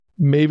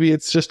maybe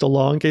it's just a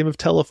long game of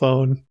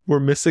telephone. We're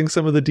missing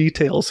some of the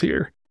details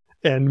here.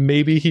 And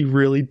maybe he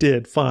really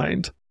did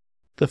find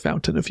the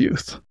Fountain of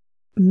Youth.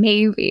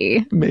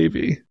 Maybe.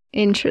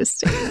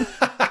 Interesting.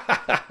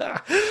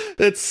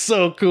 It's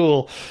so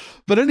cool.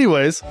 But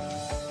anyways.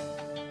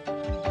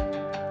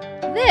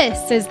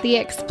 This is the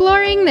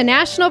Exploring the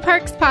National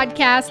Parks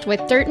podcast with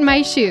Dirt in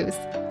My Shoes.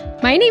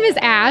 My name is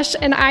Ash,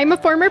 and I'm a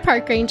former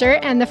park ranger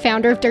and the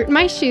founder of Dirt in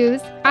My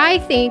Shoes. I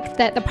think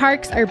that the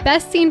parks are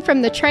best seen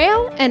from the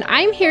trail, and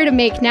I'm here to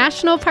make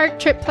national park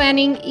trip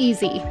planning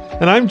easy.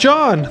 And I'm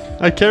John.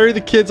 I carry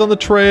the kids on the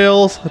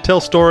trails, I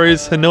tell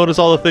stories, and notice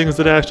all the things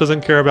that Ash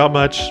doesn't care about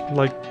much,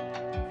 like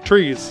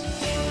trees.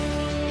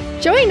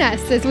 Join us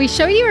as we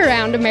show you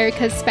around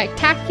America's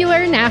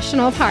spectacular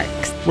national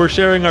parks. We're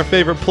sharing our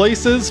favorite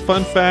places,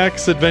 fun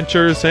facts,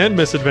 adventures, and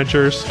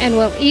misadventures. And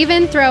we'll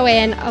even throw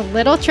in a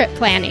little trip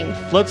planning.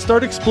 Let's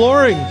start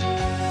exploring.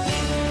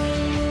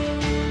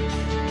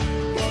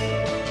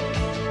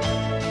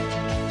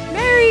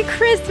 Merry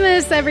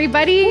Christmas,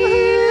 everybody.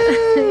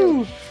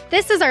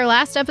 This is our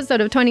last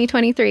episode of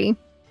 2023.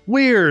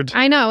 Weird.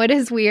 I know, it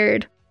is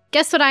weird.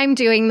 Guess what I'm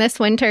doing this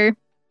winter?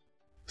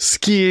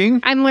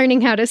 Skiing. I'm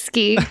learning how to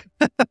ski.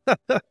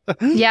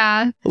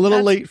 Yeah. A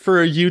little late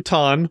for a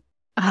Utah.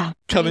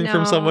 Coming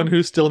from someone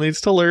who still needs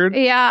to learn.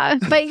 Yeah,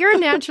 but you're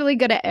naturally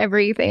good at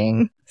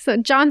everything. So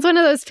John's one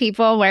of those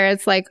people where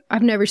it's like,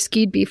 I've never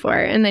skied before.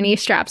 And then he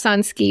straps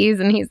on skis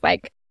and he's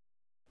like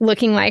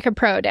looking like a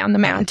pro down the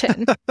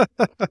mountain.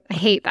 I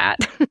hate that.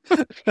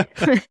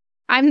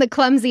 I'm the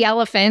clumsy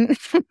elephant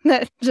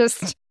that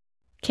just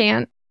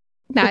can't.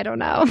 I don't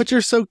know. But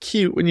you're so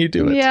cute when you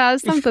do it. Yeah,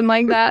 something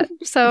like that.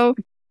 So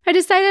I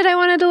decided I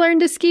wanted to learn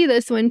to ski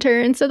this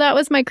winter. And so that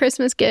was my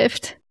Christmas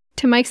gift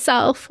to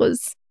myself,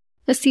 was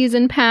a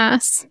season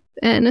pass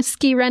and a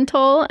ski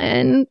rental.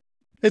 And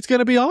it's going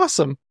to be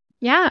awesome.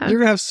 Yeah. You're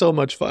going to have so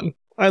much fun.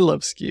 I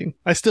love skiing.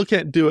 I still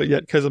can't do it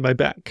yet because of my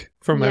back,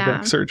 from my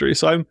back surgery.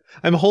 So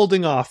I'm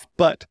holding off.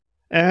 But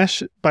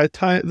Ash,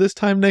 this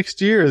time next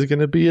year, is going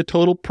to be a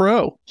total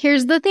pro.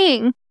 Here's the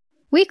thing.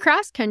 We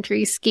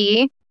cross-country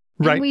ski.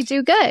 Right. And we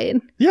do good.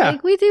 Yeah.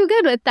 Like, we do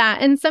good with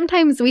that. And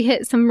sometimes we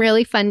hit some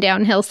really fun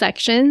downhill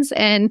sections.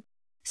 And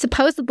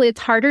supposedly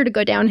it's harder to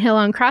go downhill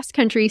on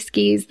cross-country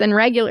skis than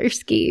regular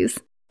skis.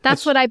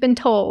 That's what I've been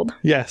told.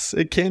 Yes,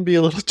 it can be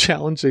a little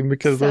challenging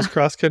because those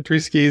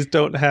cross-country skis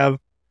don't have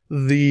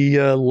the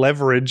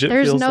leverage,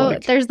 feels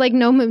like. There's like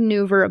no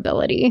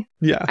maneuverability.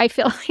 Yeah. I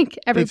feel like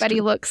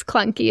everybody looks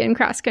clunky in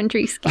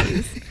cross-country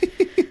skis.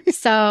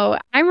 So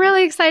I'm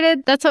really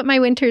excited. That's what my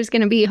winter is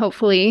going to be,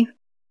 hopefully,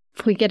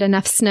 if we get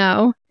enough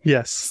snow.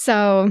 Yes.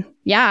 So,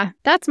 yeah,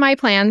 that's my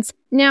plans.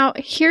 Now,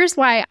 here's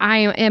why I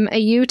am a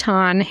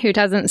Utah who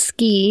doesn't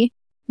ski.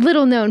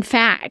 Little known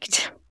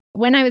fact.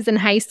 When I was in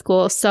high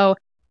school, so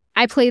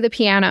I play the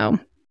piano.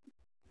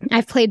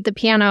 I've played the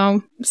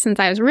piano since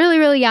I was really,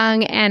 really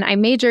young, and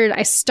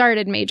I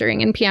started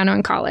majoring in piano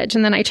in college,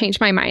 and then I changed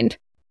my mind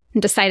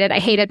and decided I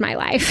hated my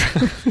life.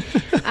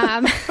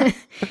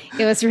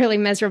 It was really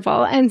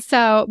miserable. And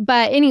so,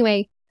 but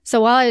anyway, so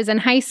while I was in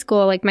high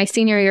school, like my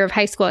senior year of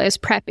high school, I was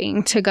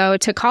prepping to go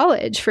to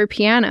college for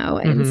piano.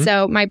 And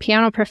so my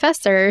piano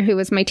professor, who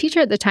was my teacher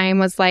at the time,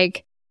 was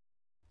like,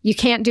 you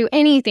can't do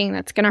anything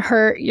that's going to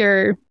hurt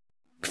your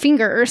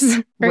fingers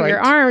or your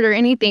arm or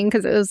anything,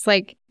 because it was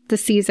like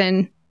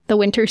the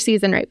winter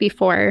season right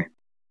before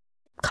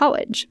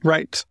college.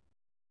 Right.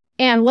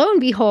 And lo and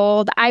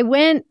behold, I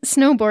went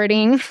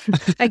snowboarding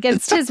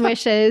against his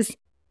wishes,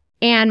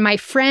 and my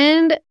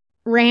friend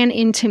ran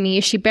into me.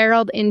 She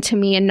barreled into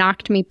me and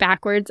knocked me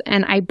backwards,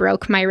 and I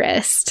broke my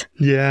wrist.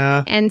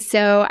 Yeah. And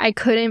so I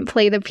couldn't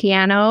play the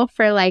piano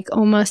for like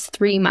almost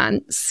 3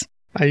 months.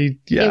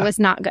 It was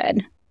not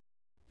good.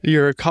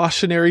 You're a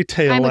cautionary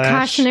tale, I'm a Ash.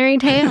 Cautionary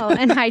tale,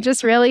 and I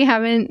just really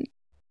haven't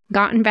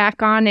gotten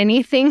back on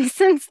anything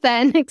since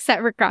then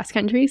except for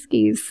cross-country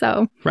skis.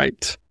 So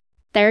right.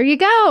 There you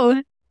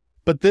go.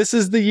 But this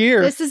is the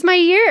year. This is my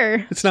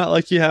year. It's not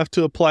like you have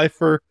to apply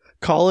for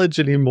college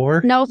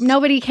anymore. Nope,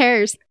 nobody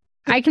cares.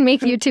 I can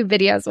make YouTube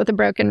videos with a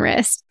broken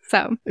wrist.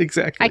 So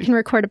exactly. I can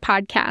record a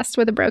podcast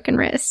with a broken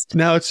wrist.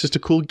 Now it's just a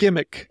cool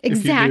gimmick.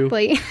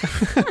 Exactly.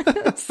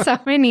 So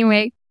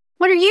anyway,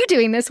 what are you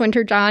doing this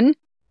winter, John?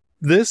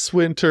 This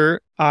winter,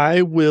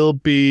 I'm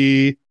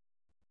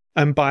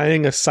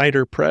buying a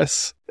cider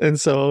press.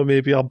 And so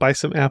maybe I'll buy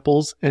some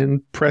apples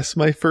and press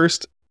my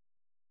first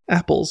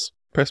apples.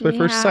 Press my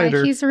first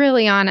cider. He's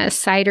really on a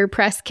cider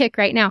press kick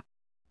right now.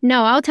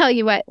 No, I'll tell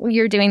you what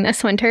you're doing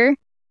this winter.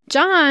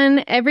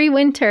 John, every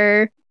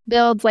winter,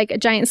 builds like a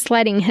giant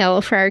sledding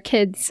hill for our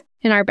kids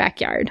in our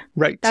backyard.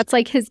 Right. That's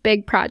like his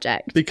big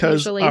project.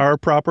 Because our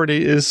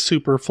property is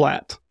super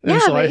flat.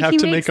 And so I have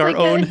to make our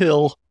own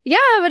hill. Yeah,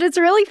 but it's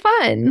really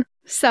fun.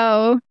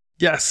 So.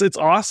 Yes, it's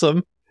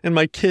awesome. And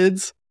my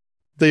kids,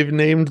 they've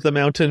named the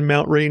mountain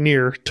Mount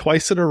Rainier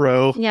twice in a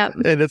row. Yep.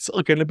 And it's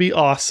going to be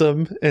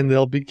awesome. And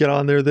they'll get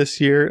on there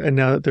this year. And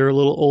now that they're a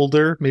little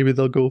older, maybe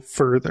they'll go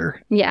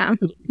further. Yeah.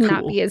 Cool.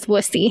 Not be as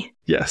wussy.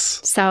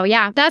 Yes. So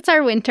yeah, that's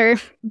our winter.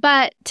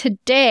 But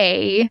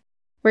today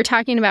we're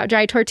talking about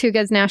Dry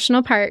Tortugas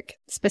National Park,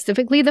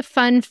 specifically the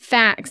fun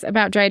facts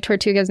about Dry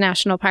Tortugas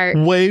National Park.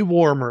 Way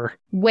warmer.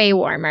 Way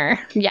warmer.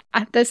 Yeah.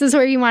 This is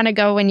where you want to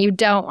go when you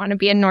don't want to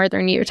be in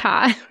northern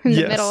Utah in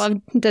the middle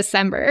of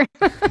December.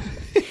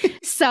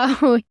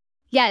 So,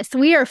 yes,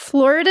 we are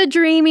Florida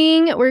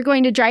dreaming. We're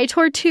going to Dry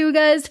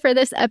Tortugas for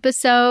this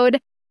episode.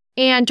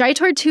 And Dry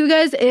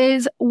Tortugas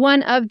is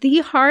one of the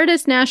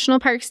hardest national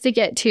parks to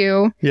get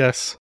to.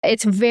 Yes.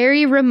 It's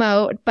very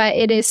remote, but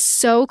it is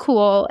so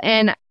cool.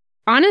 And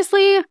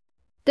honestly,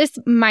 this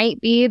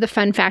might be the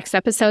fun facts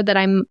episode that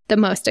I'm the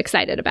most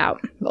excited about.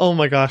 Oh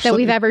my gosh. That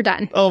we've ever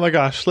done. Oh my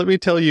gosh. Let me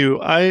tell you,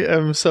 I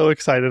am so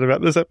excited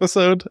about this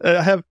episode.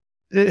 It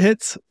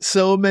hits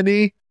so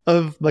many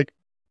of like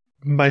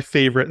my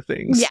favorite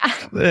things.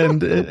 Yeah.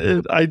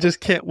 And I just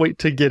can't wait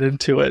to get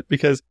into it,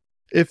 because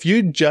if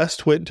you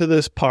just went to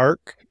this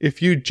park,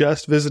 if you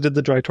just visited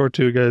the Dry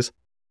Tortugas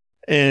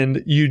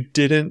and you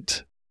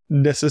didn't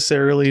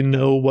necessarily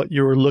know what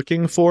you were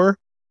looking for,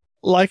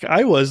 like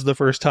I was the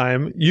first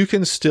time, you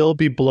can still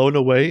be blown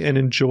away and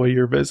enjoy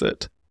your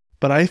visit.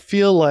 But I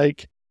feel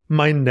like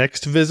my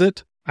next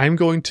visit, I'm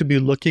going to be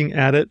looking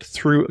at it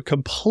through a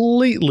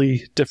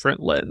completely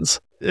different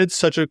lens. It's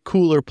such a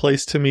cooler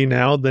place to me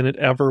now than it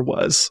ever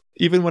was.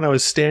 Even when I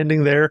was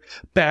standing there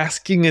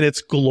basking in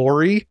its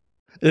glory,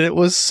 it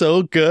was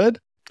so good.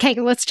 Okay,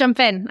 let's jump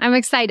in. I'm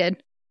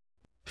excited.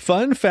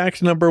 Fun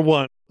fact number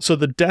 1. So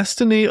the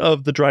destiny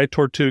of the Dry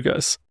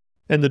Tortugas.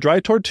 And the Dry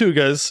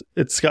Tortugas,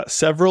 it's got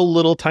several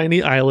little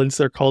tiny islands.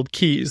 They're called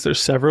keys.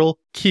 There's several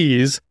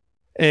keys,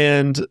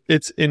 and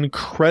it's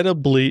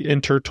incredibly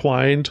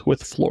intertwined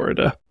with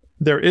Florida.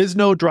 There is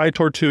no Dry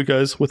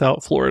Tortugas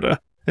without Florida.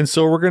 And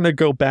so we're going to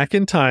go back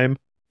in time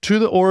to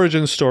the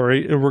origin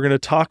story, and we're going to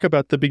talk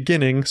about the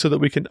beginning so that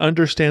we can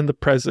understand the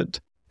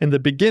present. And the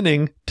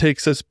beginning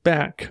takes us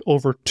back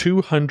over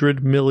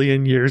 200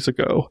 million years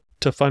ago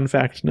to fun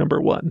fact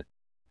number 1.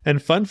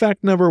 And fun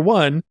fact number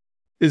 1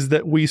 is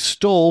that we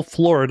stole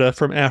Florida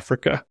from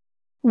Africa.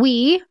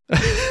 We,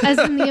 as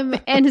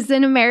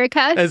in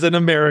America? As in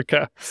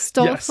America.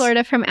 Stole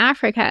Florida from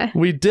Africa.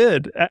 We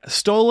did.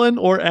 Stolen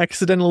or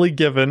accidentally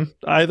given.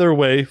 Either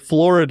way,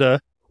 Florida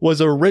was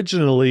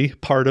originally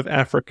part of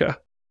Africa.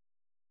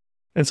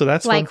 And so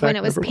that's like when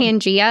it was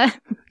Pangea.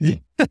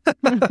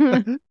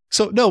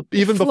 So no,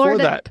 even before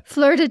that.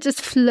 Florida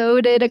just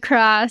floated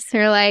across.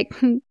 They're like,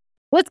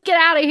 let's get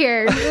out of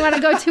here. We want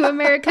to go to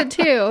America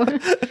too.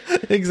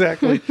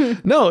 Exactly.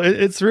 No,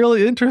 it's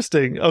really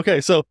interesting.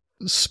 Okay, so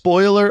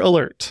spoiler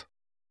alert.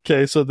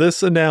 Okay, so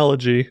this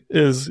analogy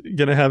is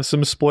going to have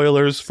some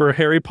spoilers for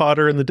Harry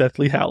Potter and the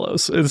Deathly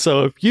Hallows. And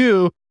so if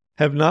you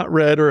have not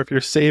read, or if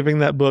you're saving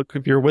that book,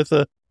 if you're with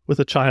a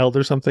child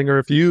or something, or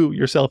if you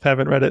yourself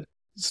haven't read it,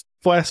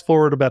 fast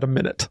forward about a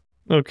minute,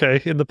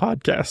 okay, in the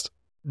podcast,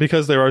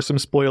 because there are some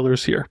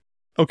spoilers here.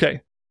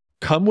 Okay,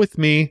 come with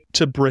me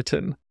to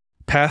Britain,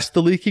 past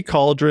the Leaky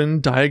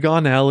Cauldron,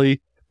 Diagon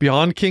Alley,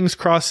 beyond King's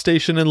Cross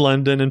Station in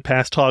London, and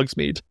past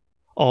Hogsmeade,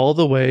 all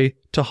the way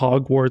to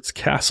Hogwarts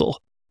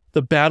Castle.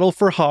 The battle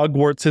for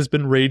Hogwarts has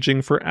been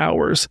raging for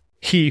hours.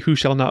 He who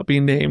shall not be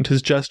named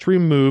has just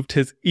removed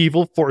his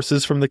evil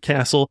forces from the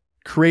castle,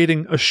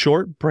 creating a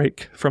short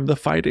break from the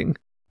fighting.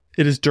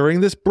 It is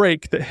during this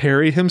break that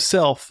Harry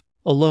himself,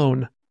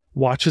 alone,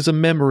 watches a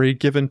memory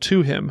given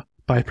to him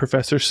by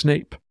Professor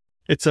Snape.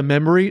 It's a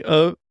memory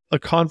of a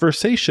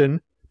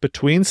conversation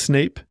between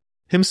Snape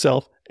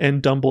himself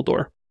and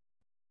Dumbledore.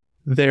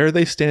 There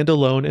they stand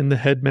alone in the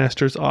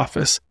headmaster's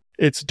office.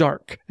 It's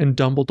dark, and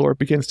Dumbledore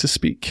begins to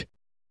speak.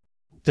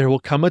 There will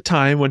come a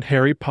time when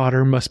Harry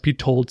Potter must be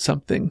told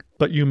something,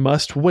 but you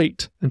must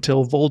wait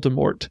until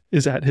Voldemort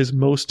is at his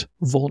most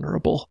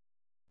vulnerable.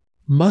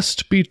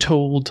 Must be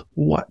told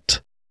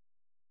what?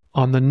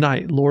 On the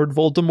night Lord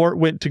Voldemort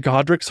went to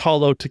Godric's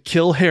Hollow to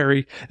kill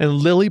Harry, and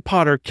Lily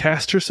Potter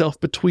cast herself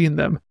between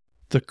them,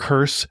 the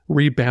curse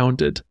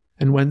rebounded,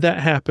 and when that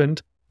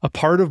happened, a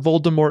part of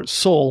Voldemort's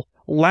soul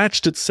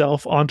latched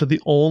itself onto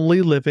the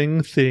only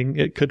living thing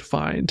it could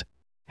find,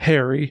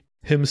 Harry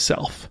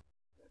himself.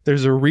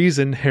 There's a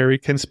reason Harry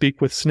can speak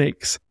with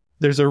snakes.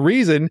 There's a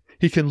reason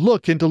he can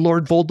look into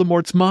Lord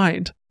Voldemort's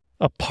mind.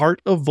 A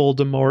part of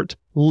Voldemort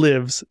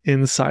lives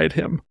inside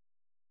him.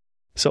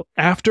 So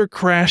after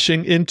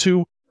crashing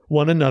into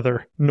one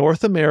another,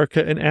 North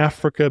America and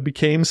Africa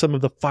became some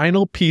of the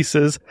final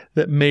pieces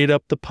that made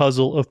up the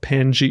puzzle of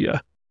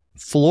Pangea.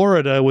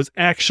 Florida was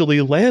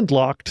actually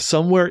landlocked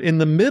somewhere in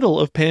the middle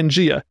of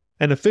Pangea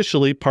and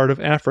officially part of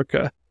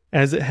Africa,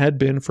 as it had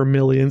been for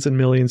millions and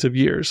millions of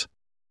years.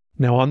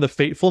 Now, on the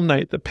fateful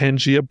night that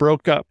Pangea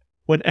broke up,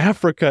 when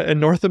Africa and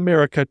North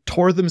America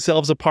tore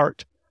themselves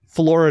apart,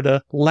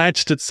 Florida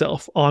latched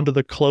itself onto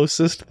the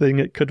closest thing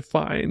it could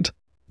find,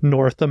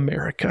 North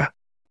America.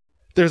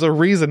 There's a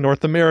reason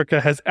North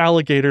America has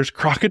alligators,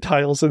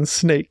 crocodiles, and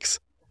snakes,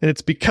 and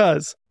it's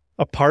because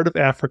a part of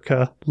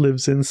Africa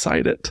lives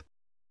inside it.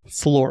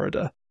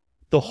 Florida,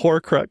 the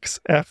Horcrux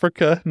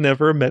Africa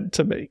never meant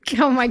to make.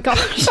 Oh my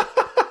gosh.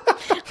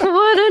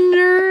 What a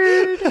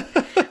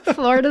nerd.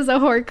 Florida's a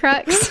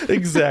Horcrux.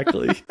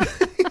 Exactly.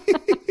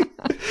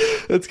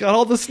 It's got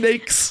all the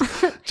snakes.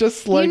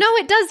 Just like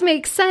it does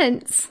make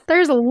sense.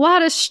 There's a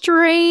lot of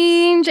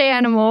strange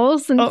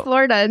animals in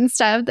Florida and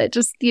stuff that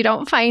just you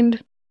don't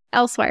find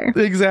elsewhere.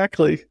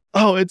 Exactly.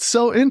 Oh, it's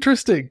so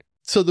interesting.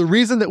 So the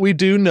reason that we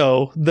do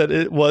know that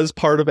it was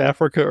part of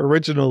Africa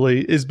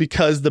originally is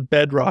because the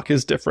bedrock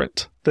is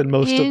different than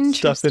most of the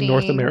stuff in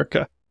North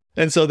America.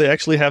 And so they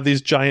actually have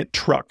these giant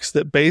trucks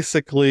that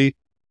basically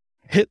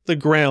hit the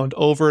ground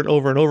over and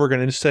over and over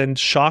again and send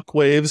shock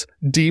waves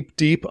deep,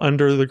 deep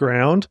under the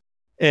ground.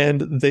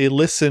 And they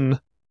listen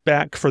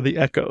back for the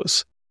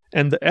echoes.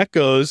 And the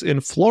echoes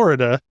in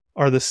Florida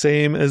are the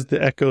same as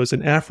the echoes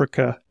in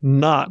Africa,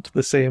 not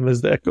the same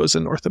as the echoes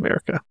in North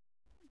America.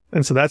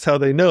 And so that's how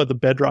they know the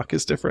bedrock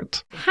is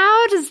different.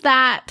 How does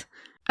that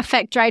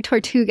affect dry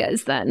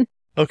tortugas then?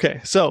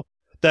 Okay, so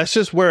that's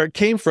just where it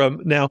came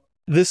from. Now,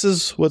 this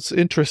is what's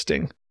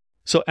interesting.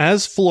 So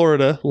as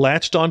Florida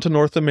latched onto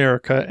North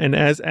America and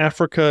as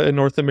Africa and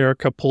North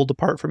America pulled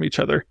apart from each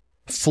other,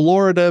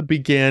 Florida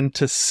began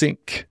to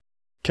sink.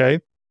 Okay?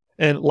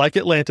 And like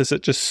Atlantis,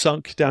 it just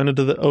sunk down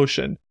into the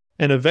ocean.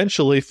 And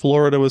eventually,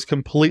 Florida was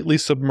completely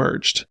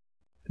submerged.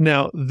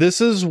 Now,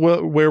 this is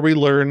where we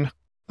learn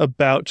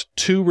about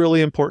two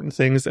really important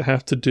things that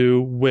have to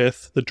do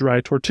with the dry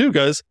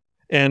tortugas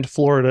and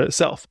Florida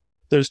itself.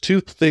 There's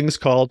two things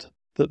called,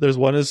 there's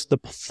one is the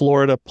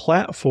Florida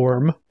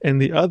platform,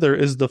 and the other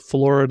is the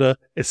Florida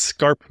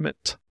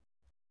escarpment.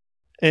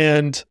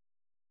 And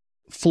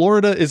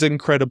Florida is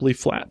incredibly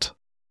flat.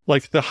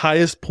 Like the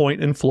highest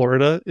point in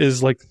Florida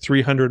is like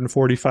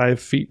 345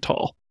 feet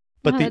tall.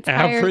 But that's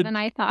higher than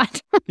I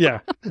thought. Yeah.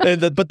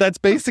 But that's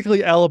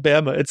basically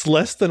Alabama. It's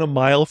less than a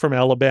mile from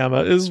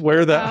Alabama is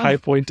where that high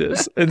point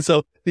is. And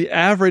so the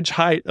average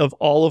height of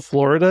all of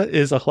Florida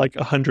is like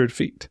 100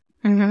 feet.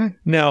 Mm-hmm.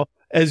 Now,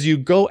 as you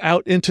go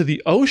out into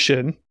the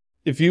ocean,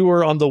 if you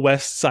were on the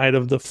west side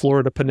of the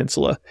Florida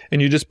peninsula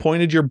and you just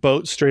pointed your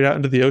boat straight out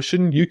into the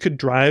ocean, you could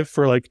drive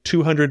for like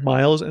 200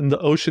 miles and the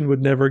ocean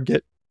would never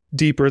get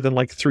deeper than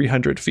like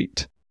 300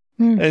 feet.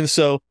 Mm. And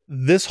so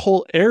this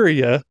whole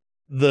area,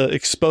 the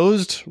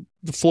exposed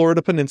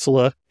Florida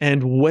peninsula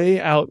and way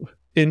out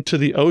into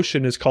the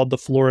ocean is called the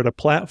Florida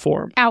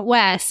platform. Out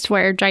west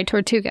where dry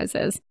tortugas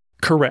is.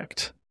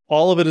 Correct.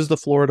 All of it is the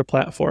Florida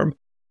platform.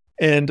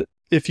 And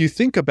if you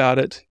think about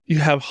it, you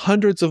have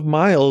hundreds of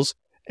miles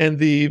and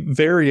the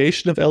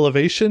variation of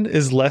elevation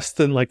is less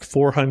than like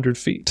 400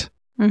 feet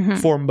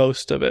for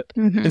most of it.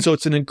 Mm-hmm. And so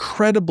it's an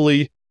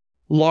incredibly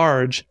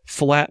large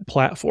flat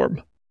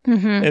platform.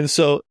 Mm-hmm. And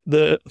so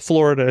the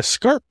Florida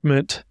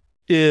escarpment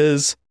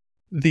is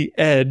the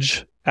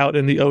edge out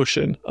in the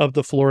ocean of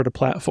the Florida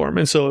platform.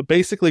 And so it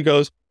basically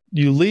goes,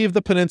 you leave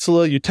the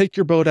peninsula, you take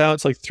your boat out,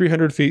 it's like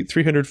 300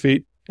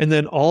 feet, and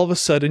then all of a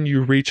sudden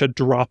you reach a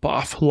drop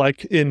off,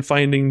 like in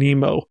Finding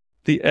Nemo,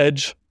 the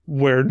edge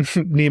where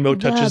Nemo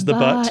touches the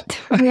butt.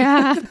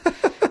 Yeah.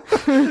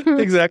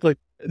 Exactly.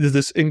 There's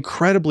this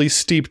incredibly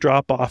steep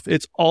drop off.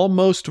 It's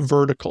almost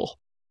vertical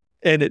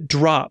and it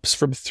drops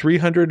from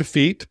 300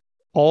 feet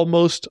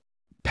almost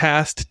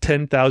past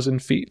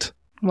 10,000 feet.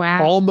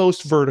 Wow.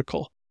 Almost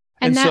vertical.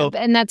 And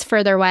that's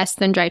further west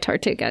than dry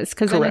tortugas,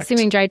 because I'm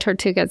assuming dry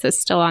tortugas is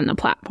still on the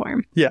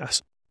platform.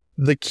 Yes.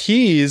 The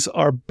Keys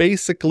are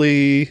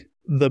basically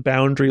the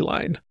boundary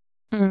line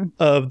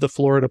of the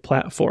Florida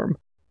platform.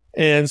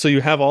 And so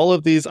you have all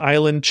of these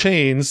island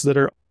chains that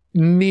are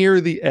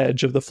near the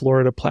edge of the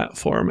Florida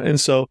platform. And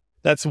so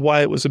that's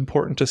why it was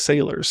important to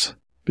sailors,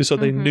 so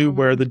they knew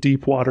where the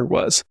deep water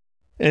was.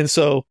 And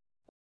so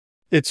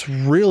it's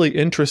really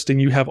interesting.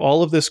 You have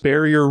all of this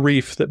barrier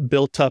reef that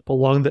built up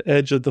along the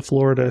edge of the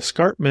Florida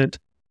escarpment,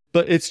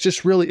 but it's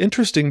just really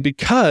interesting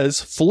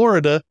because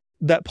Florida,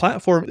 that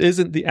platform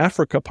isn't the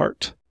Africa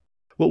part.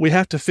 What we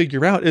have to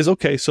figure out is,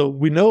 okay, so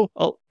we know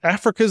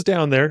Africa's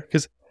down there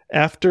because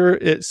after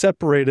it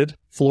separated,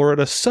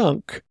 Florida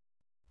sunk.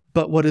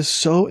 But what is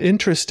so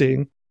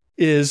interesting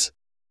is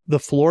the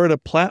Florida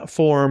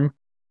platform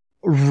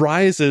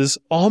rises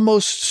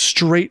almost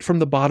straight from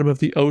the bottom of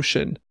the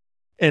ocean.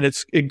 And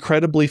it's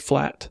incredibly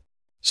flat.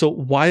 So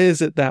why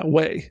is it that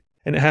way?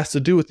 And it has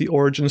to do with the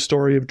origin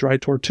story of dry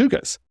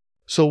tortugas.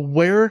 So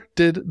where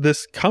did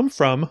this come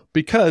from?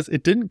 Because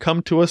it didn't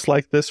come to us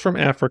like this from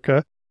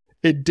Africa.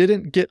 It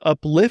didn't get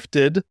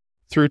uplifted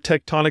through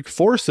tectonic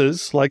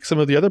forces like some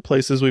of the other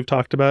places we've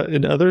talked about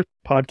in other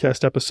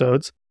podcast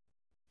episodes.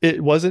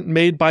 It wasn't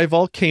made by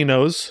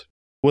volcanoes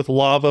with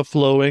lava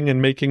flowing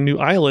and making new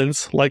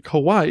islands like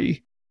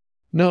Hawaii.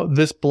 No,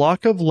 this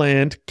block of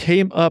land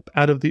came up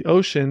out of the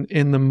ocean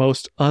in the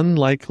most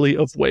unlikely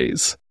of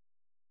ways.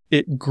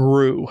 It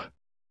grew.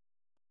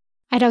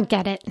 I don't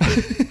get it.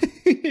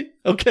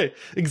 Okay,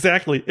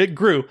 exactly. It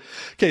grew.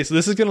 Okay, so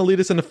this is going to lead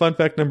us into fun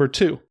fact number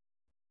 2.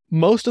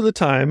 Most of the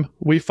time,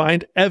 we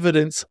find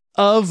evidence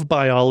of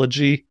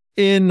biology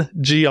in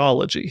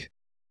geology.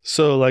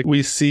 So like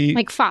we see...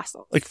 Like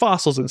fossils. Like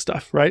fossils and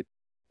stuff, right?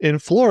 In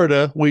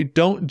Florida, we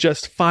don't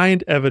just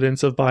find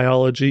evidence of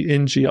biology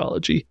in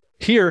geology.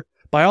 Here,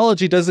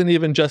 biology doesn't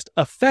even just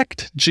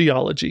affect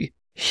geology.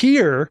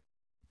 Here,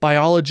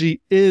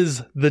 biology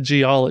is the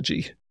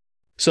geology.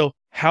 So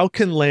how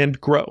can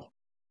land grow?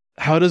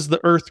 How does the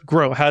earth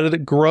grow? How did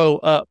it grow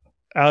up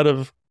out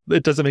of,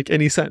 it doesn't make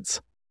any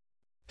sense.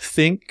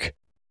 Think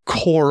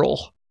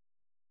coral.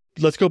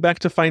 Let's go back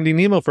to Finding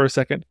Nemo for a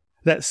second.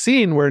 That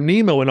scene where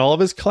Nemo and all of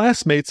his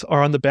classmates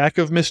are on the back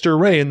of Mr.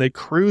 Ray and they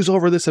cruise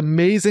over this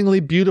amazingly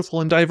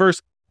beautiful and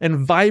diverse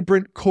and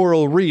vibrant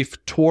coral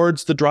reef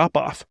towards the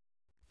drop-off.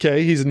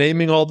 Okay, he's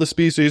naming all the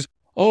species.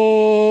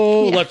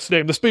 Oh, yeah. Let's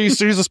name the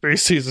species, the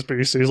species, the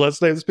species.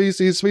 Let's name the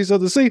species of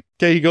the sea.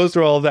 Okay, he goes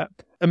through all of that.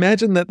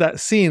 Imagine that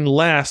scene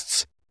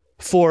lasts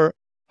for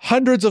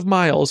hundreds of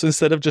miles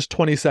instead of just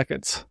 20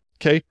 seconds.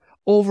 Okay,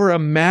 over a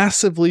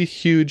massively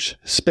huge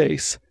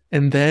space,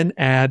 and then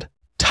add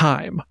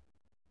time.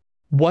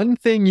 One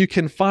thing you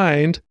can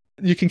find,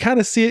 you can kind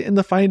of see it in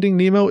the Finding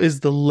Nemo,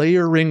 is the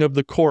layering of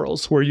the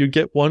corals, where you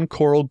get one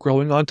coral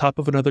growing on top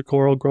of another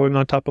coral, growing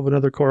on top of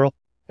another coral.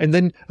 And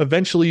then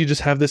eventually you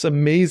just have this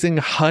amazing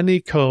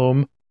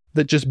honeycomb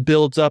that just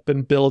builds up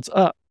and builds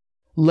up.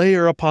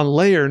 Layer upon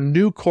layer,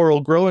 new coral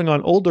growing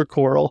on older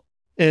coral.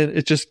 And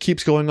it just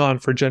keeps going on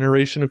for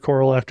generation of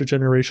coral after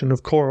generation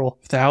of coral.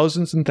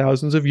 Thousands and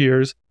thousands of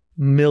years,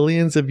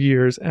 millions of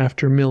years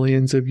after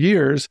millions of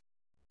years.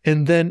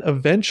 And then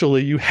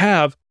eventually you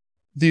have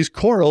these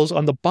corals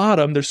on the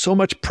bottom. There's so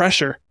much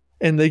pressure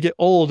and they get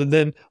old. And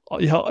then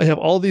you have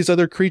all these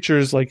other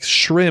creatures like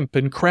shrimp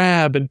and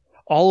crab and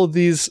all of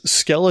these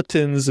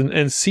skeletons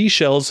and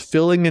seashells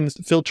filling and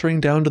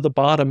filtering down to the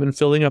bottom and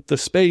filling up the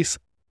space.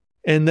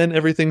 And then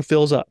everything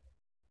fills up.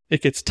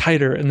 It gets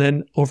tighter. And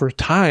then over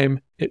time,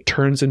 it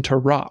turns into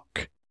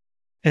rock.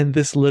 And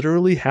this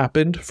literally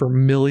happened for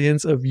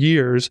millions of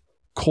years.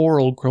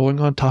 Coral growing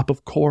on top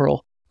of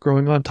coral,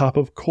 growing on top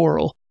of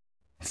coral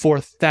for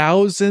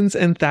thousands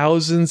and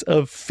thousands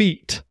of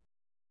feet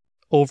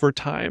over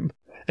time.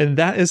 And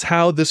that is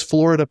how this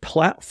Florida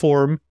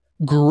platform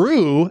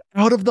grew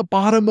out of the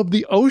bottom of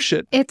the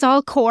ocean. It's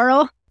all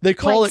coral. They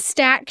call it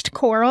stacked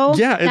coral.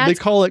 Yeah, and they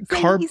call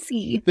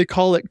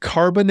it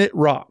carbonate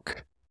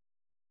rock.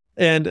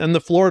 And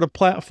the Florida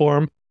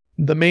platform,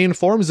 the main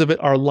forms of it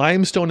are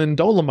limestone and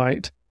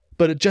dolomite,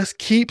 but it just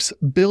keeps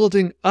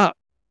building up.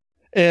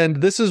 And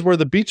this is where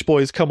the Beach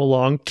Boys come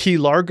along. Key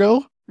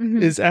Largo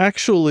is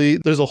actually,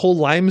 there's a whole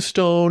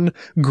limestone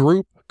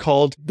group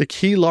called the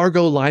Key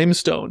Largo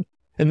Limestone.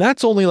 And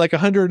that's only like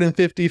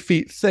 150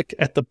 feet thick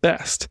at the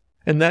best.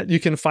 And that you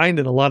can find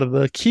in a lot of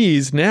the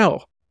keys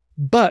now.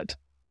 But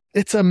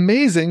it's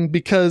amazing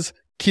because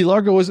Key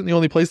Largo isn't the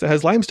only place that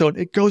has limestone.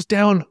 It goes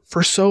down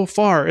for so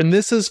far. And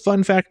this is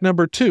fun fact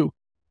number 2.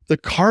 The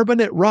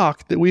carbonate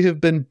rock that we have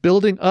been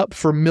building up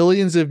for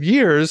millions of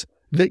years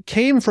that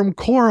came from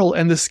coral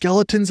and the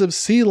skeletons of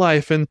sea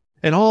life and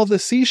all of the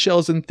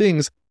seashells and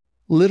things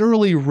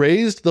literally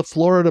raised the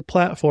Florida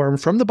platform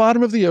from the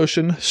bottom of the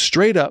ocean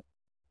straight up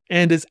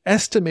and is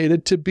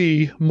estimated to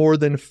be more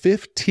than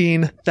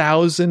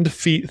 15,000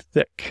 feet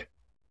thick.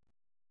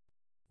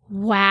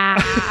 Wow.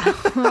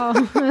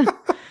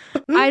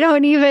 I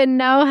don't even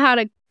know how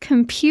to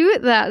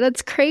compute that.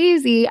 That's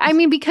crazy. I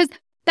mean, because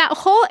that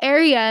whole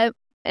area,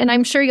 and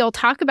I'm sure you'll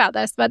talk about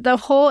this, but the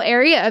whole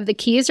area of the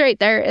Keys right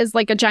there is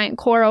like a giant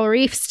coral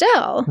reef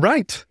still.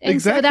 Right. And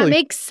exactly. So that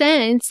makes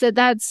sense that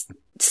that's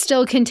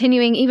still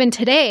continuing even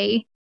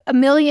today. A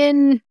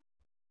million,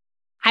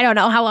 I don't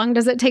know, how long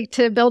does it take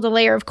to build a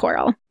layer of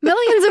coral?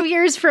 Millions of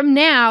years from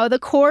now, the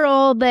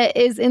coral that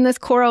is in this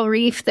coral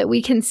reef that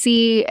we can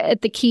see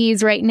at the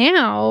Keys right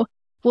now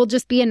will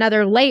just be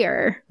another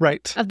layer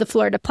of the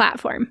Florida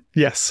platform.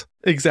 Yes,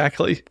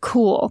 exactly.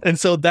 Cool. And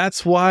so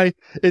that's why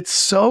it's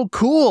so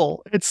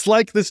cool. It's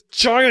like this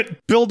giant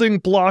building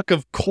block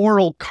of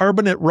coral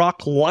carbonate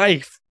rock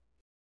life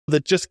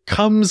that just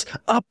comes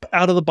up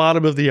out of the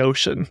bottom of the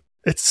ocean.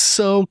 It's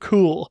so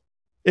cool.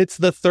 It's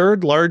the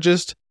third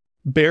largest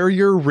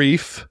barrier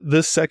reef,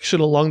 this section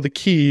along the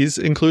Keys,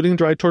 including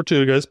Dry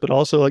Tortugas, but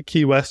also like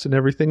Key West and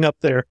everything up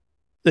there.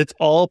 It's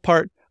all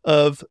part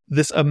of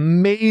this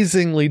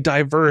amazingly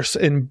diverse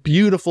and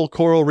beautiful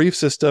coral reef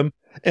system.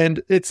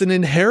 And it's an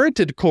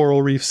inherited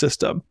coral reef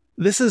system.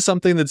 This is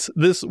something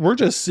we're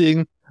just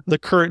seeing the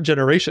current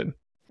generation.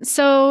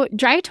 So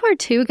Dry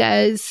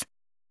Tortugas,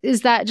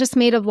 is that just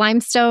made of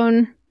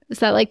limestone? Is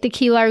that like the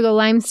Key Largo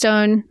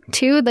limestone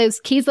too?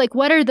 Those keys, like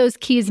what are those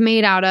keys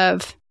made out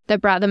of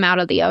that brought them out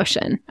of the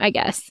ocean, I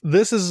guess?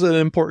 This is an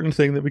important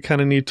thing that we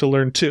kind of need to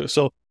learn too.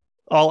 So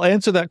I'll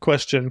answer that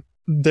question.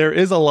 There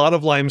is a lot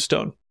of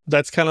limestone.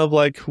 That's kind of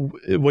like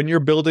when you're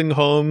building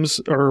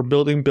homes or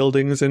building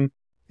buildings in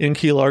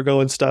Key Largo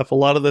and stuff, a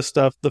lot of the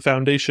stuff, the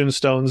foundation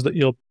stones that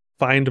you'll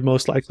find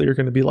most likely are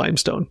going to be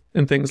limestone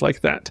and things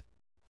like that.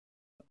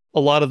 A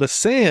lot of the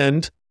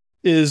sand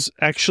is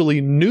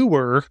actually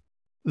newer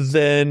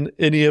than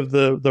any of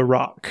the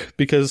rock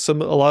because a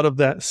lot of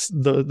that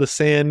the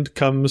sand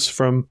comes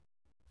from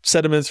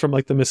sediments from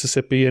like the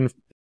Mississippi and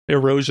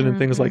erosion and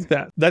things like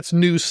that. That's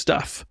new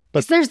stuff.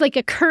 But there's like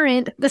a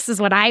current. This is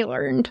what I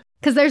learned.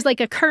 Because there's like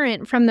a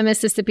current from the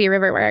Mississippi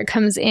River where it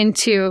comes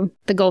into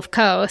the Gulf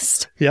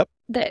Coast. Yep.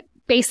 That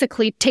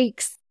basically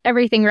takes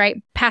everything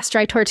right past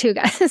Dry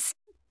Tortugas.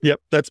 Yep,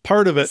 that's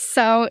part of it.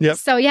 So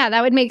yeah,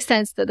 that would make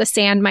sense that the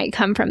sand might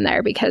come from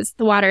there because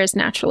the water is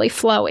naturally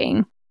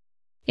flowing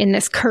in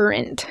this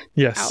current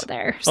out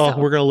there. So. Oh,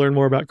 we're going to learn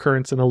more about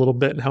currents in a little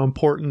bit and how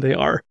important they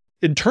are.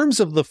 In terms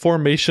of the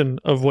formation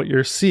of what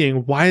you're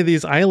seeing, why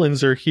these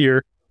islands are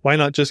here, why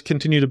not just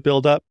continue to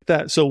build up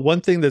that? So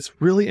one thing that's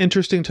really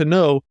interesting to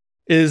know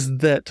is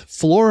that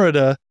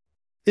Florida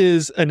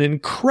is an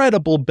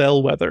incredible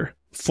bellwether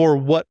for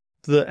what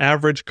the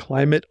average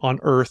climate on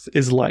Earth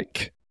is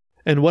like.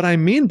 And what I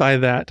mean by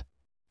that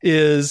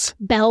is...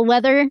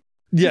 Bellwether?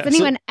 Yeah, Has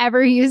anyone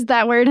ever used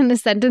that word in a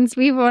sentence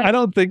before? I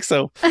don't think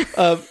so.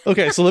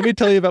 Okay, so let me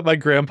tell you about my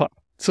grandpa.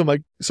 So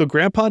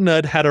Grandpa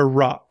Nud had a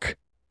rock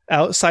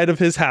outside of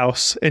his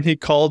house, and he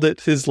called it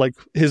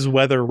his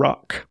weather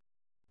rock.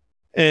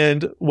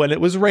 And when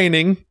it was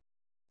raining,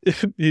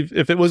 if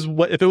it was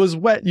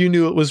wet, you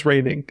knew it was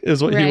raining,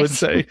 is what he would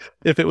say.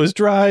 If it was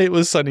dry, it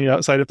was sunny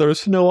outside. If there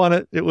was snow on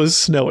it, it was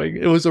snowing.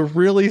 It was a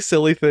really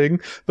silly thing,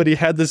 but he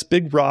had this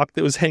big rock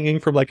that was hanging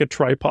from like a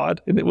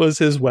tripod, and it was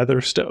his weather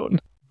stone.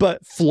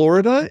 But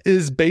Florida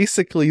is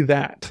basically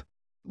that.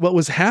 What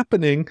was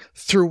happening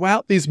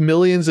throughout these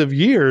millions of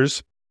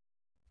years,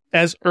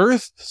 as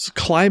Earth's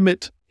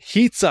climate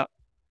heats up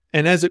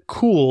and as it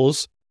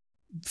cools,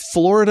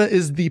 Florida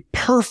is the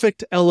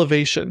perfect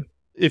elevation.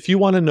 If you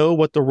want to know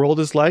what the world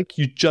is like,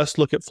 you just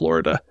look at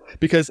Florida.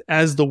 Because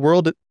as the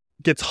world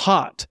gets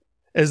hot,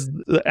 as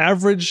the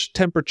average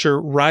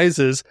temperature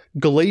rises,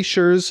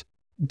 glaciers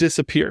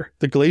disappear.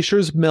 The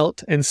glaciers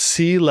melt and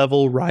sea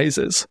level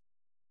rises.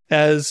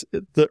 As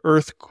the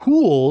Earth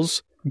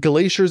cools,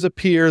 glaciers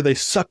appear, they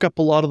suck up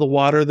a lot of the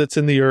water that's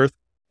in the Earth,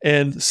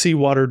 and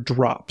seawater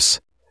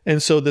drops.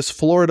 And so this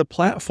Florida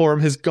platform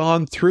has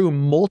gone through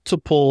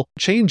multiple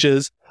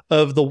changes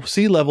of the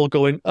sea level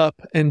going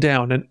up and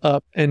down and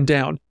up and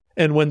down.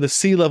 And when the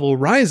sea level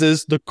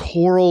rises, the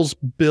corals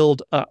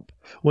build up.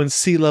 When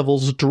sea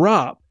levels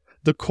drop,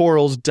 the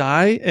corals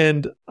die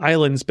and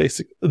islands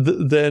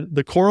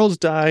the corals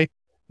die,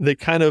 they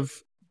kind of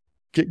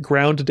get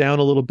ground down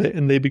a little bit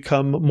and they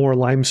become more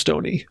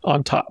limestoney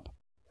on top.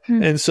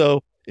 And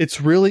so it's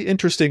really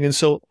interesting. And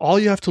so all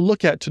you have to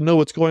look at to know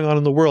what's going on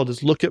in the world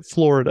is look at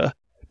Florida,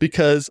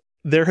 because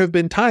there have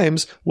been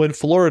times when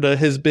Florida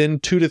has been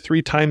 2 to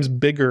 3 times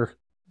bigger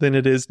than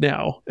it is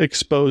now,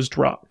 exposed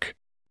rock.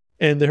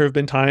 And there have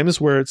been times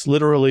where it's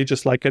literally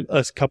just like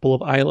a couple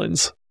of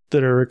islands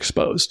that are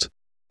exposed.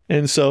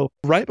 And so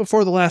right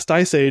before the last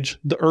ice age,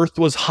 the Earth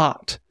was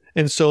hot.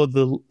 And so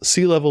the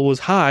sea level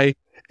was high.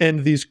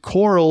 And these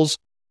corals,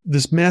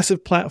 this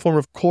massive platform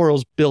of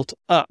corals built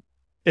up,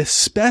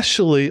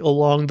 especially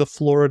along the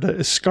Florida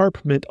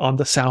escarpment on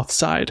the south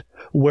side,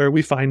 where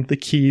we find the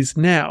Keys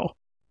now.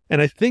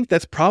 And I think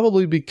that's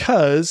probably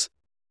because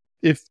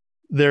if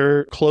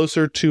they're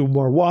closer to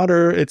more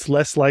water, it's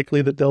less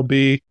likely that they'll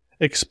be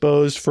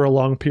exposed for a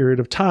long period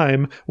of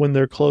time when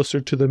they're closer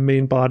to the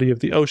main body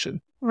of the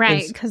ocean.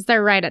 Right, because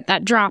they're right at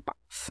that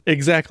drop-off.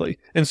 Exactly.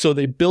 And so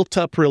they built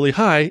up really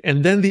high,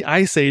 and then the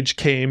Ice Age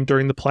came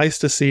during the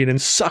Pleistocene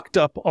and sucked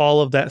up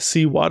all of that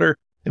seawater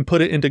and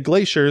put it into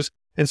glaciers,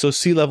 and so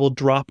sea level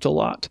dropped a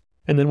lot.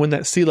 And then when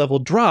that sea level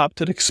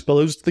dropped, it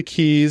exposed the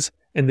Keys,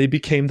 and they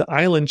became the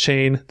island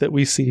chain that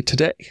we see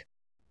today.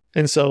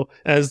 And so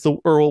as the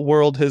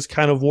world has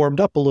kind of warmed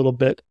up a little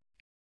bit,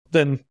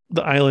 then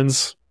the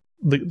islands,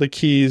 the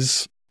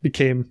Keys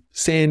became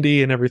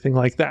sandy and everything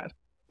like that.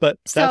 But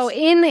so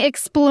in the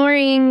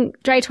Exploring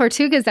Dry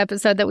Tortugas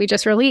episode that we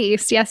just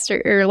released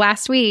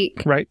last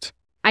week, right,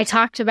 I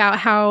talked about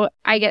how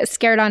I get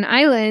scared on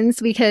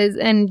islands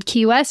and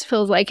Key West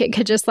feels like it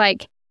could just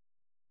like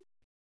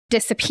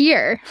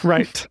disappear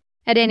right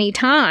at any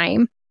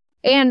time.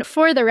 And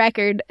for the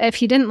record,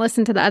 if you didn't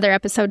listen to the other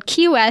episode,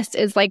 Key West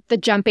is like the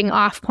jumping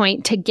off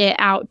point to get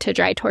out to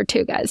Dry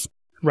Tortugas.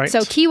 Right.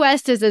 So Key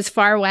West is as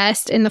far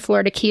west in the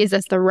Florida Keys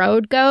as the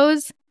road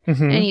goes.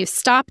 And you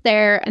stop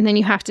there, and then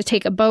you have to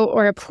take a boat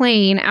or a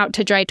plane out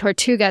to Dry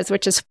Tortugas,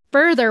 which is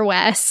further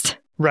west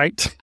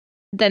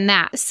than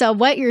that. So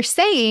what you're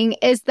saying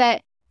is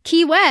that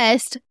Key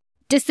West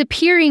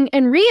disappearing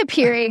and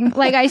reappearing,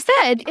 like I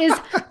said, is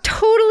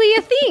totally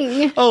a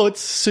thing. Oh, it's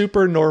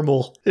super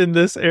normal in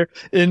this area.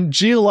 In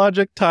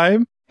geologic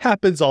time,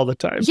 happens all the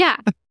time. Yeah.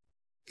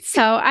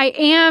 So I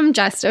am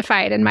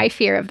justified in my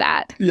fear of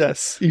that.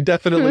 Yes, you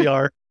definitely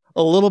are.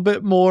 A little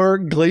bit more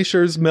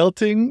glaciers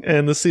melting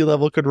and the sea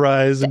level could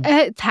rise.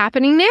 It's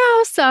happening now.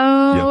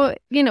 So,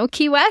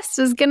 Key West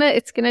is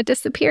it's going to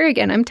disappear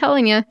again. I'm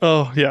telling you.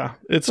 Oh, yeah.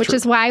 Which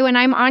is why when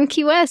I'm on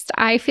Key West,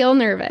 I feel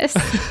nervous.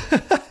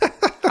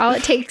 All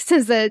it takes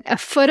is a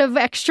foot of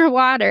extra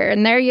water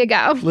and there you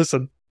go.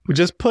 Listen, we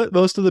just put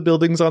most of the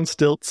buildings on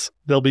stilts.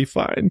 They'll be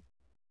fine.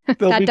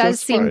 That does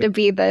seem to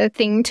be the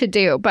thing to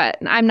do, but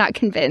I'm not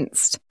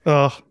convinced.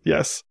 Oh,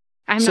 yes.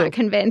 I'm not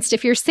convinced.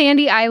 If your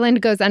sandy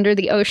island goes under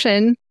the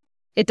ocean,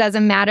 it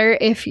doesn't matter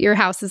if your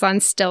house is on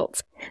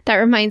stilts. That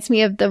reminds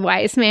me of the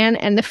wise man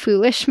and the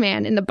foolish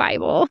man in the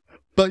Bible.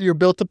 But you're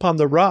built upon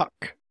the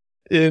rock.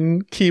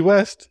 In Key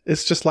West,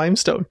 it's just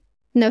limestone.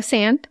 No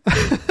sand?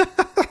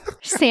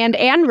 Sand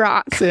and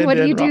rock. What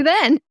do you do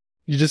then?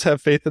 You just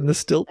have faith in the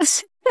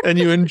stilts and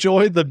you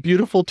enjoy the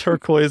beautiful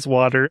turquoise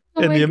water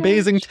and the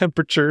amazing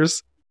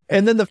temperatures.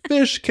 And then the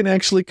fish can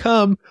actually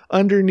come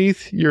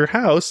underneath your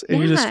house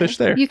and you just fish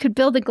there. You could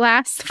build a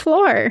glass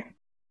floor.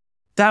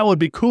 That would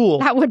be cool.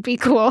 That would be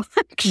cool,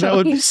 actually. That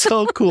would be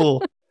so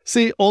cool.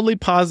 See, only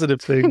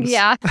positive things.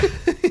 Yeah.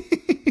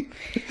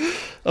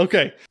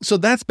 Okay, so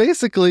that's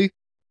basically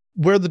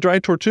where the dry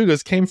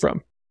tortugas came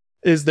from.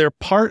 Is they're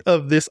part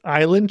of this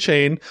island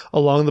chain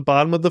along the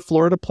bottom of the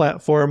Florida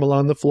platform,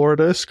 along the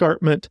Florida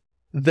escarpment,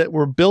 that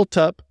were built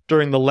up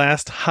during the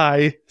last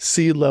high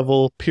sea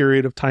level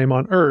period of time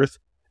on Earth.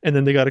 And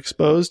then they got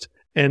exposed,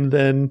 and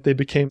then they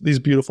became these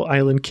beautiful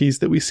island keys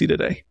that we see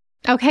today.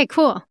 Okay,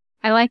 cool.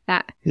 I like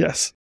that.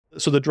 Yes.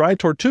 So the dry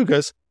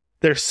tortugas,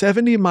 they're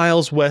 70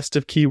 miles west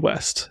of Key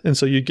West. And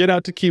so you get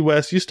out to Key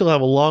West, you still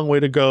have a long way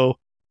to go.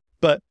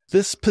 But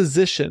this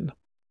position,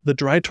 the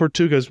dry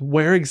tortugas,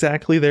 where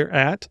exactly they're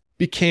at,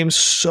 became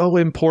so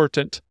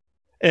important.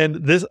 And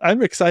this,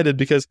 I'm excited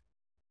because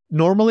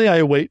normally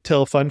I wait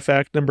till fun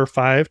fact number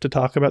 5 to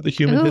talk about the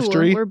human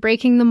history. We're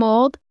breaking the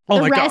mold. Oh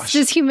the my rest gosh.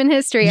 is human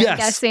history, Yes. I'm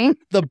guessing.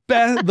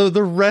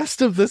 The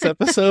rest of this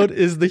episode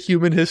is the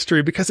human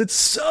history because it's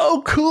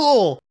so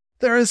cool.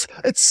 I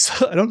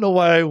don't know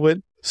why I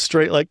went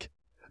straight like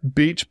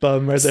beach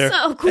bum right there.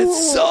 So cool.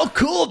 It's so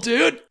cool,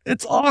 dude.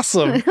 It's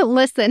awesome.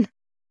 Listen,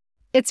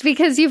 it's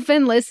because you've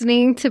been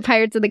listening to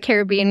Pirates of the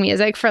Caribbean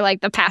music for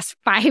like the past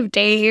 5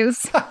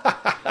 days.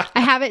 I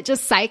have it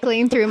just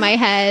cycling through my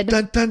head.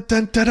 Dun, dun,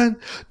 dun, dun, dun,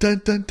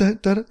 dun, dun, dun,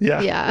 dun.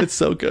 Yeah, it's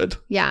so good.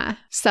 Yeah.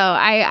 So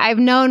I've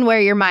known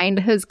where your mind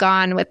has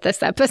gone with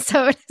this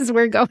episode as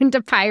we're going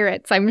to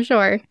pirates, I'm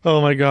sure. Oh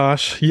my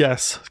gosh.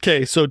 Yes.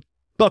 Okay, so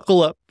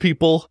buckle up,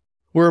 people.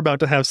 We're about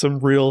to have some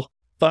real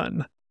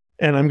fun.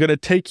 And I'm going to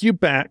take you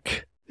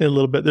back a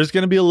little bit. There's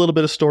going to be a little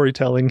bit of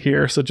storytelling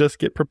here, so just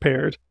get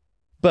prepared.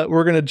 But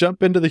we're going to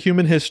jump into the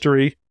human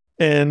history,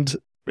 and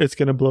it's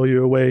going to blow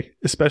you away,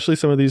 especially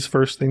some of these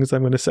first things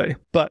I'm going to say.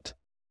 But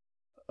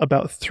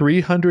about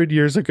 300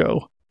 years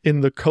ago,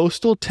 in the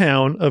coastal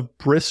town of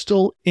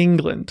Bristol,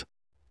 England,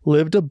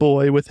 lived a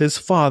boy with his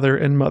father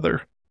and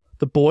mother.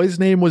 The boy's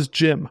name was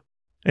Jim,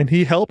 and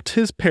he helped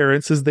his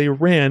parents as they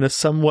ran a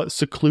somewhat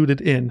secluded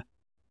inn.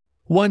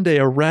 One day,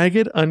 a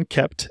ragged,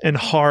 unkempt, and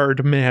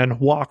hard man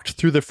walked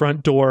through the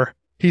front door.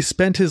 He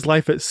spent his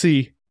life at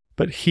sea,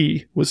 but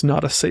he was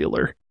not a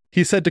sailor.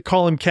 He said to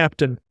call him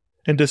captain,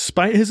 and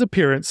despite his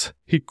appearance,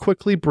 he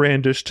quickly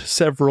brandished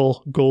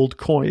several gold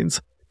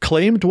coins,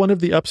 claimed one of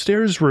the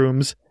upstairs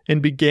rooms,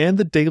 and began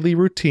the daily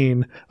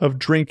routine of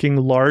drinking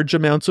large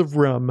amounts of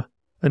rum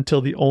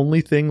until the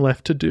only thing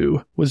left to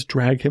do was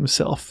drag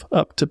himself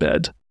up to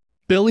bed.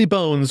 Billy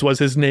Bones was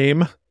his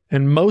name,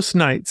 and most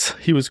nights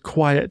he was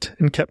quiet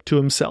and kept to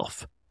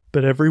himself.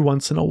 But every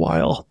once in a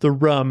while, the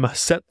rum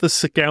set the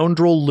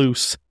scoundrel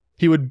loose.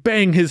 He would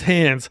bang his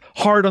hands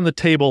hard on the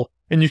table,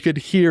 and you could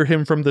hear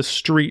him from the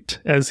street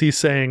as he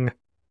sang,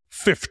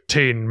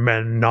 15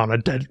 men on a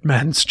dead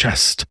man's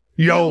chest.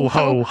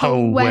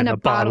 Yo-ho-ho and a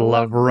bottle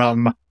of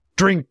rum.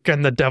 Drink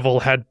and the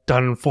devil had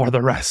done for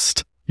the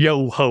rest.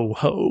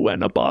 Yo-ho-ho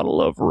and a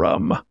bottle of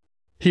rum.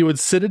 He would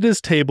sit at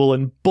his table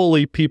and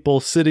bully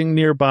people sitting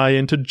nearby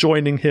into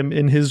joining him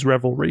in his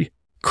revelry.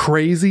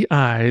 Crazy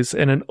eyes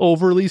and an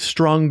overly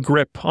strong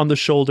grip on the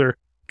shoulder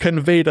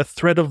conveyed a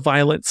threat of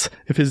violence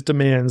if his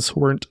demands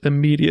weren't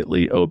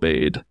immediately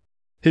obeyed.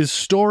 His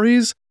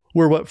stories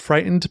were what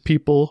frightened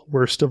people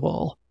worst of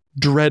all.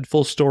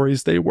 Dreadful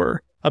stories they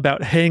were,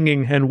 about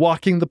hanging and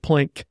walking the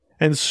plank,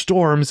 and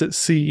storms at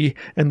sea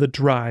and the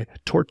dry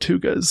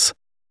Tortugas,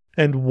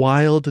 and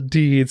wild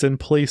deeds and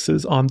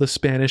places on the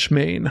Spanish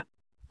Main.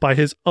 By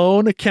his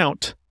own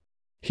account,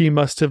 he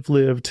must have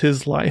lived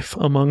his life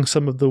among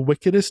some of the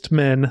wickedest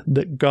men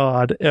that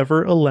God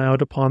ever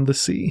allowed upon the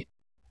sea.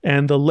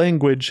 And the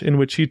language in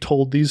which he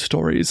told these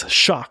stories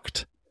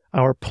shocked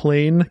our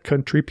plain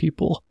country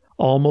people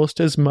almost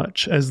as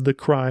much as the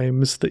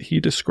crimes that he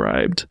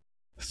described.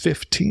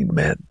 15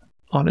 men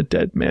on a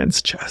dead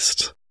man's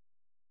chest.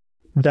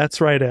 That's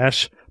right,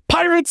 Ash.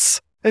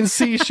 Pirates and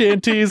sea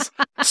shanties,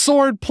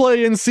 sword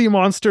play and sea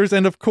monsters,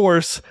 and of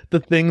course, the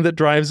thing that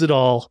drives it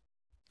all,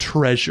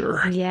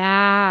 treasure.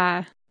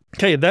 Yeah.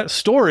 Okay, that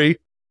story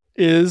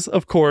is,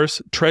 of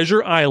course,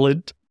 Treasure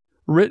Island,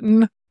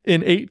 written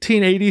in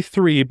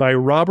 1883 by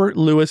Robert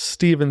Louis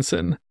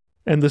Stevenson,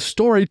 and the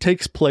story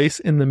takes place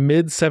in the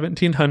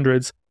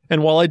mid-1700s.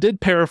 And while I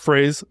did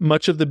paraphrase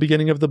much of the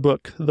beginning of the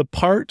book, the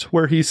part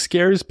where he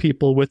scares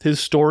people with his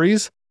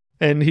stories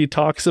and he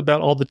talks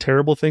about all the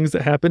terrible things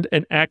that happened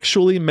and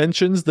actually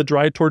mentions the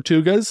dry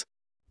Tortugas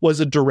was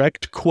a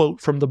direct quote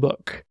from the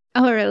book.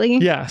 Oh, really?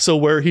 Yeah, so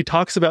where he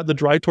talks about the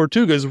dry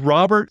Tortugas,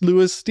 Robert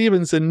Louis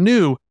Stevenson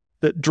knew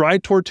that dry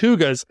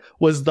Tortugas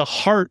was the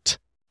heart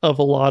of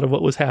a lot of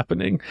what was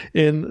happening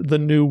in the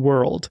New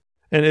World.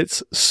 And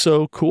it's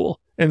so cool.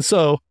 And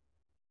so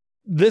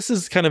this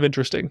is kind of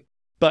interesting,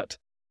 but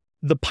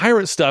the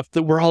pirate stuff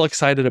that we're all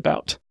excited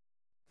about,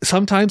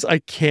 sometimes I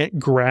can't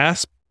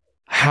grasp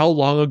how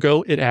long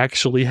ago it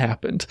actually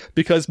happened.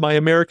 Because my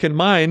American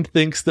mind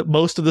thinks that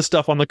most of the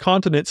stuff on the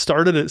continent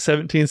started at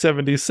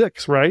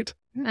 1776, right?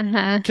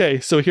 Okay,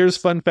 so here's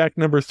fun fact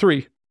number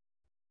 3.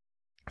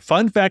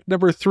 Fun fact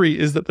number 3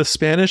 is that the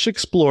Spanish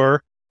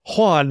explorer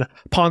Juan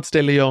Ponce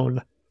de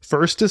Leon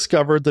first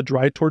discovered the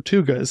dry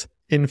Tortugas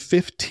in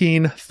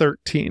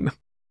 1513.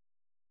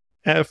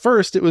 At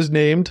first, it was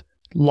named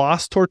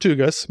Las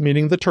Tortugas,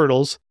 meaning the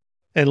turtles,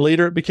 and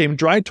later it became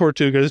dry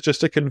Tortugas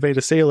just to convey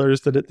to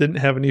sailors that it didn't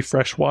have any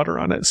fresh water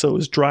on it. So it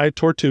was dry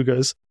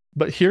Tortugas.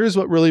 But here's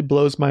what really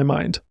blows my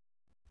mind.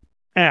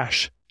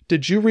 Ash,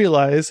 did you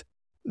realize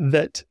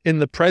that in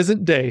the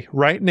present day,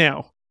 right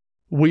now,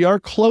 we are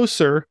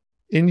closer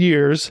in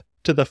years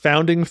to the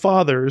founding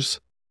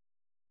fathers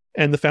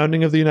and the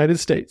founding of the United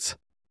States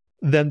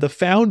than the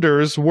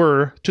founders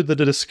were to the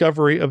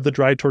discovery of the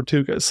dry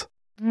Tortugas?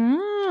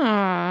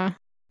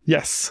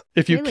 Yes.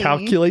 If you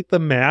calculate the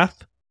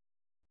math,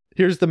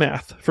 here's the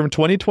math. From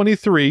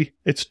 2023,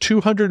 it's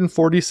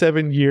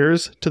 247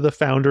 years to the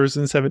founders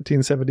in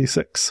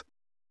 1776.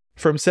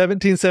 From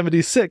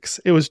 1776,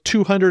 it was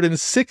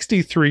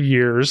 263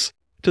 years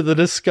to the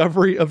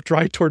discovery of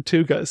dry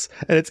Tortugas.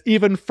 And it's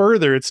even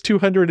further. It's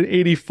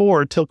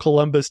 284 till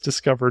Columbus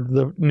discovered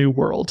the New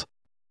World.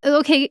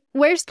 Okay,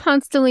 where's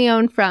Ponce de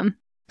Leon from?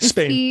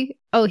 Spain.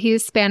 He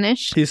was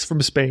Spanish? He's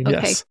from Spain,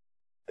 yes.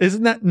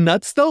 Isn't that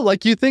nuts, though?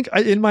 Like, you think,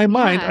 in my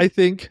mind, I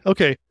think,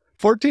 okay,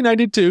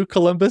 1492,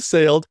 Columbus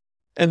sailed,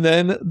 and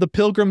then the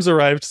Pilgrims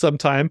arrived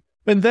sometime,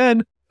 and then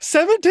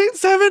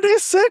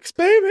 1776,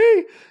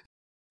 baby!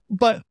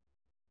 But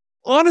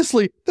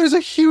honestly, there's a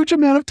huge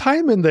amount of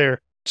time in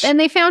there. And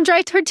they found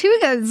dry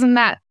Tortugas in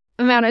that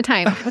amount of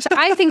time, which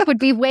I think would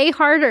be way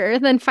harder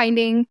than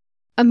finding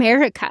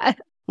America.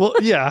 Well,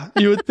 yeah,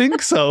 you would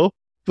think so.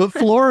 But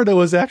Florida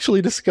was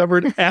actually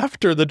discovered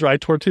after the dry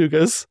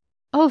Tortugas.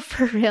 Oh,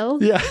 for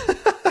real? Yeah,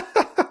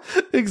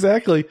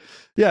 exactly.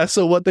 Yeah,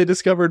 so what they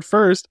discovered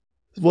first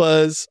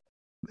was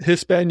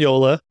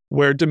Hispaniola,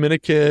 where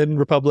Dominican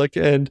Republic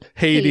and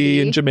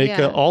Haiti and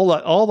Jamaica, all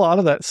a lot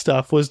of that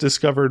stuff was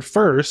discovered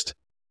first.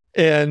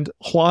 And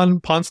Juan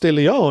Ponce de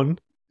Leon,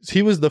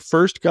 he was the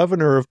first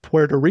governor of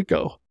Puerto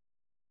Rico.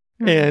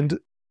 And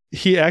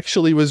he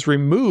actually was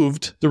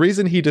removed. The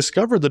reason he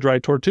discovered the dry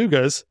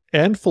Tortugas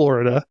and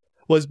Florida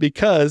was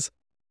because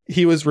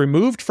he was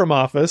removed from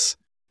office.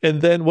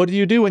 And then what do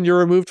you do when you're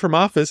removed from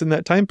office in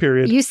that time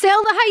period? You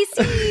sail the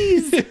high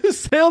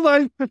seas.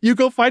 You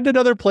go find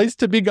another place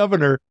to be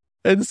governor.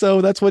 And so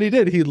that's what he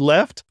did. He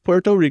left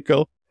Puerto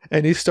Rico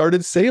and he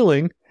started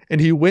sailing, and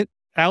he went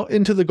out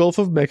into the Gulf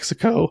of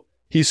Mexico.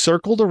 He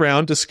circled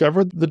around,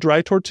 discovered the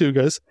dry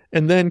Tortugas,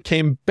 and then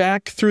came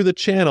back through the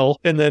channel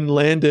and then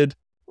landed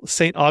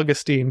St.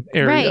 Augustine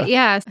area. Right,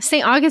 yeah.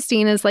 St.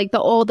 Augustine is like the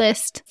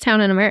oldest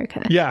town in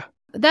America. Yeah.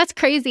 That's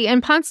crazy.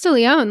 And Ponce de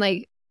Leon,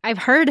 like, I've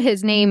heard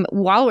his name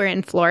while we're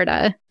in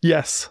Florida.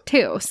 Yes.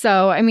 Too.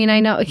 So, I mean, I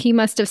know he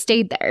must have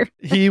stayed there.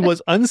 He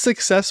was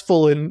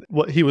unsuccessful in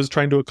what he was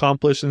trying to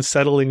accomplish in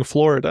settling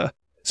Florida.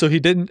 So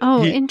he didn't.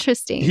 Oh,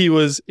 interesting. He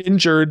was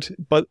injured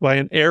by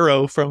an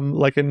arrow from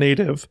like a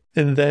native.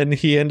 And then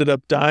he ended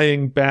up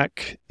dying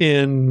back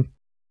in,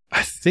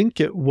 I think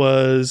it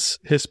was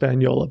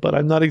Hispaniola, but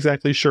I'm not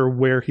exactly sure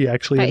where he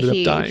actually ended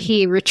up dying.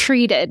 He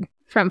retreated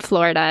from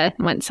Florida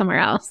and went somewhere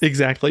else.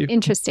 Exactly.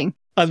 Interesting.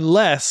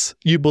 Unless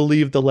you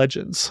believe the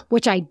legends.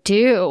 Which I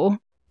do.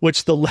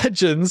 Which the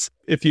legends,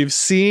 if you've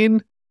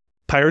seen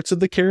Pirates of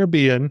the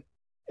Caribbean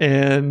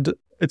and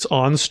it's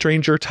on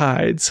Stranger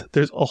Tides,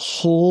 there's a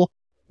whole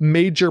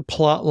major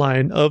plot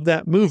line of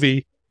that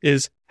movie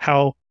is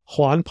how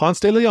Juan Ponce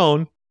de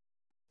Leon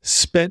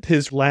spent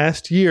his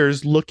last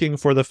years looking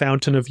for the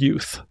Fountain of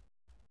Youth.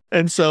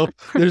 And so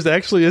there's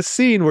actually a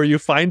scene where you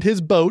find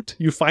his boat,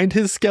 you find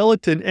his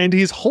skeleton, and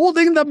he's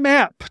holding the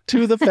map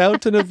to the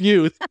Fountain of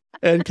Youth.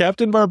 And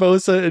Captain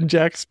Barbossa and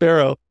Jack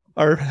Sparrow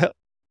are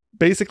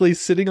basically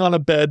sitting on a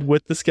bed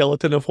with the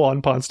skeleton of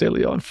Juan Ponce de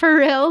Leon. For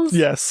reals?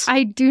 Yes.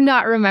 I do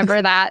not remember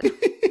that.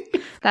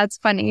 That's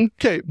funny.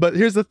 Okay, but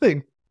here's the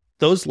thing.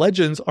 Those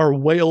legends are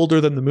way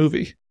older than the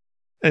movie.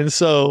 And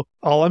so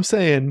all I'm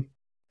saying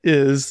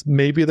is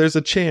maybe there's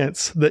a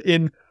chance that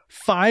in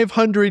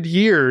 500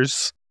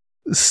 years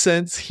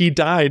since he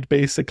died,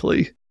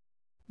 basically,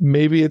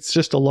 maybe it's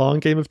just a long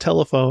game of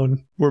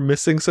telephone. We're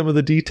missing some of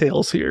the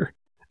details here.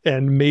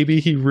 And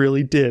maybe he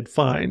really did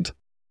find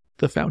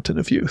the Fountain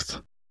of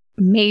Youth.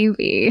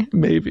 Maybe.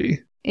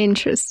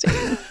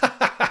 Interesting.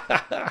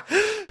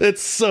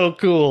 It's so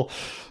cool.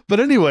 But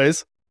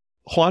anyways,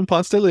 Juan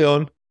Ponce de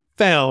Leon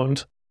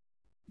found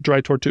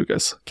dry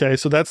Tortugas. Okay,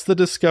 so that's the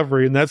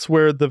discovery, and that's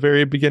where the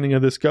very beginning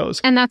of this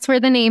goes. And that's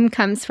where the name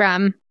comes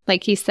from.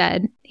 Like he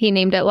said, he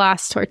named it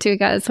Las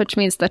Tortugas, which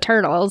means the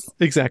turtles.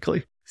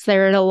 Exactly. So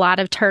there are a lot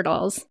of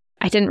turtles.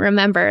 I didn't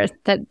remember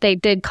that they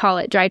did call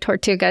it dry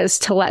Tortugas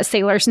to let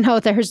sailors know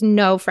there's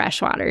no fresh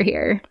water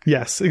here.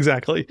 Yes,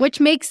 exactly. Which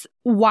makes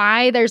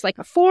why there's like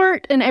a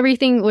fort and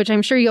everything, which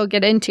I'm sure you'll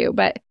get into,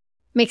 but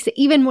makes it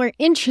even more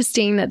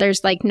interesting that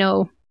there's like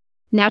no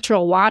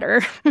natural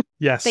water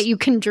yes. that you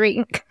can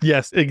drink.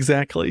 Yes,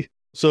 exactly.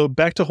 So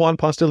back to Juan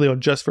Ponce de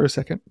Leon just for a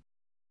second.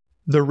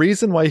 The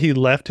reason why he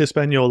left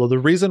Hispaniola, the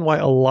reason why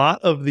a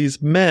lot of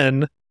these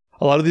men,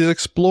 a lot of these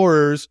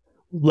explorers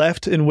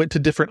left and went to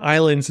different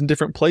islands and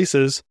different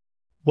places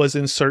was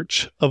in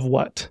search of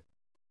what?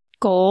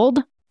 Gold.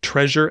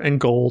 Treasure and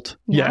gold.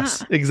 Yeah.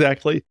 Yes,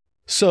 exactly.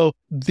 So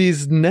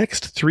these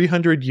next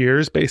 300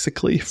 years,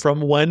 basically,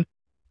 from when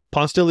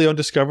Ponce de Leon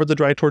discovered the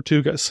dry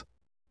Tortugas,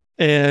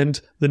 and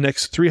the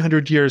next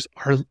 300 years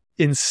are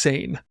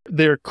insane.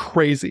 They're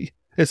crazy.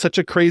 It's such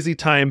a crazy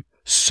time.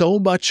 So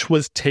much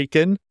was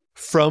taken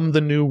from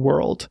the New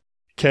World.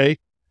 Okay.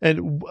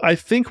 And I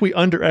think we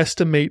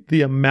underestimate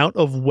the amount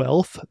of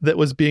wealth that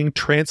was being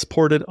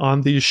transported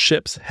on these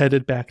ships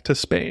headed back to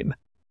Spain.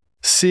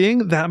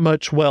 Seeing that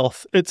much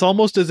wealth, it's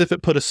almost as if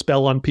it put a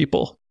spell on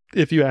people,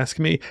 if you ask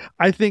me.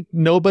 I think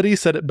nobody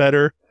said it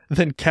better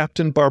than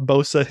Captain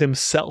Barbossa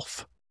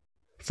himself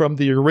from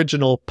the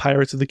original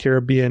Pirates of the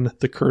Caribbean,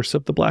 The Curse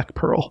of the Black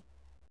Pearl.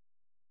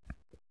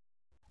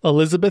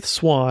 Elizabeth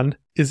Swann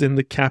is in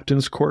the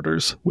captain's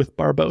quarters with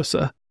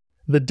Barbossa.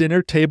 The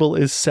dinner table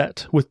is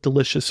set with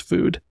delicious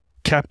food.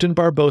 Captain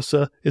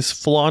Barbossa is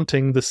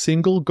flaunting the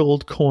single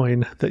gold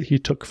coin that he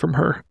took from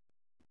her.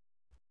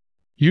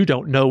 You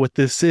don't know what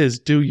this is,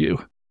 do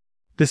you?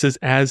 This is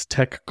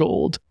Aztec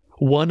gold,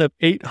 one of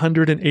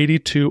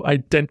 882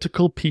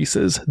 identical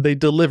pieces they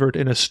delivered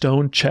in a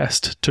stone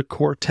chest to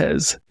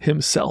Cortez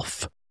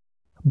himself.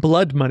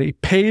 Blood money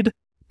paid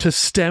to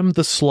stem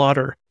the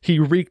slaughter he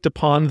wreaked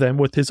upon them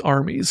with his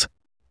armies.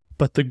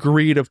 But the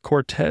greed of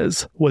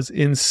Cortez was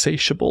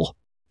insatiable.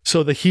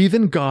 So the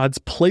heathen gods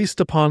placed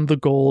upon the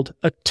gold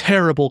a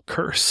terrible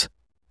curse.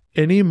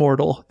 Any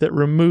mortal that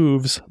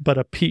removes but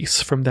a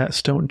piece from that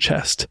stone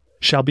chest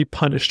shall be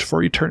punished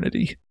for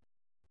eternity.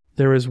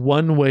 There is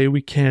one way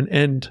we can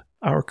end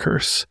our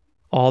curse.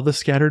 All the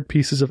scattered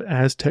pieces of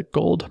Aztec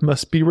gold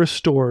must be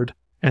restored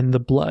and the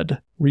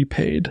blood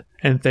repaid.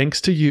 And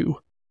thanks to you,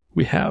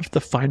 we have the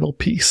final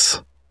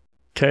piece.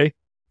 Okay?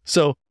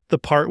 So the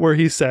part where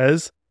he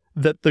says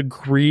that the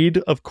greed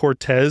of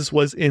Cortez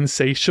was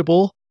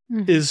insatiable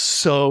is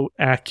so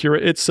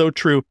accurate. It's so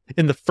true.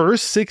 In the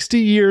first 60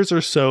 years or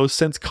so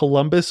since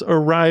Columbus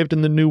arrived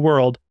in the New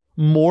World,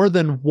 more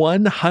than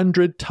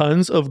 100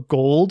 tons of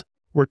gold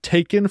were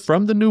taken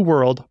from the New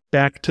World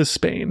back to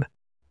Spain.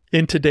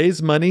 In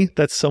today's money,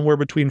 that's somewhere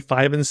between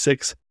 $5 and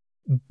 $6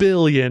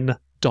 billion,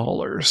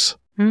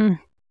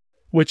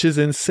 which is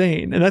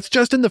insane. And that's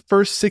just in the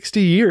first 60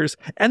 years.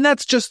 And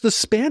that's just the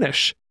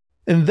Spanish.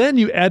 And then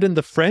you add in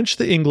the French,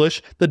 the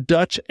English, the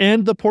Dutch,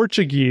 and the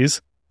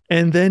Portuguese,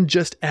 and then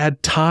just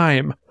add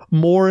time,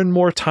 more and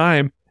more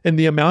time. And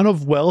the amount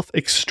of wealth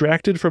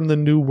extracted from the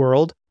New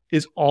World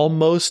is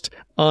almost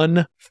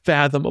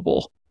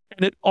unfathomable.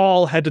 And it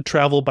all had to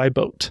travel by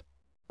boat.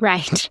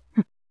 Right.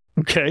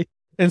 Okay.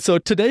 And so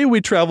today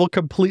we travel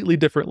completely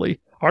differently.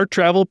 Our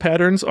travel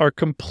patterns are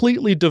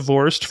completely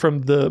divorced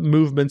from the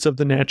movements of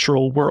the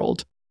natural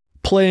world.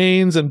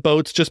 Planes and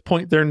boats just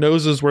point their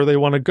noses where they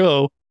want to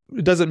go.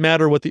 It doesn't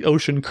matter what the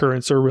ocean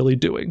currents are really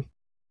doing,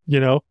 you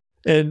know?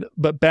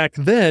 But back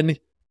then,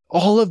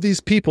 all of these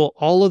people,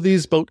 all of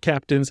these boat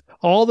captains,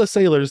 all the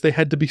sailors, they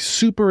had to be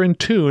super in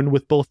tune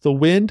with both the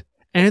wind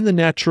and the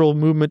natural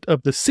movement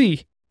of the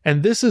sea.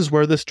 And this is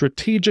where the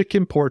strategic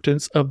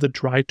importance of the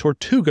dry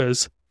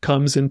Tortugas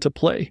comes into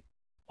play.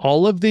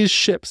 All of these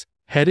ships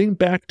heading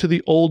back to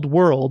the old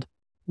world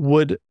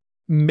would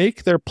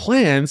make their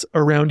plans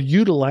around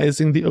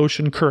utilizing the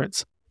ocean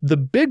currents. The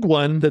big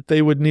one that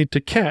they would need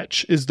to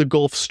catch is the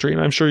Gulf Stream.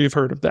 I'm sure you've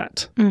heard of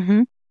that.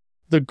 Mm-hmm.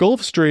 The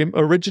Gulf Stream,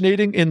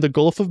 originating in the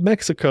Gulf of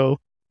Mexico,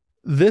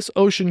 this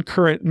ocean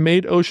current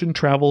made ocean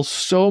travel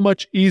so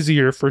much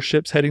easier for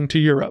ships heading to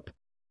Europe.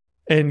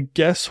 And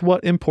guess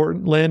what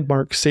important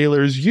landmark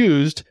sailors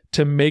used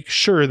to make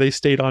sure they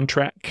stayed on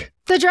track?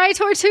 The dry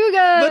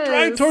Tortugas! The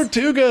dry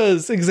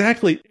Tortugas!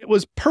 Exactly. It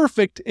was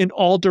perfect in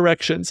all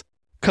directions.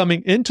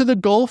 Coming into the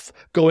Gulf,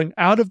 going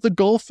out of the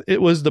Gulf,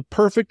 it was the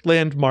perfect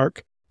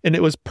landmark. And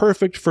it was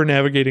perfect for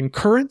navigating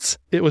currents.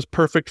 It was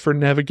perfect for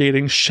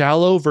navigating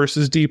shallow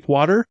versus deep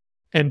water.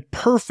 And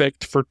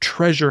perfect for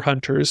treasure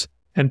hunters.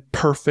 And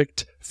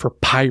perfect for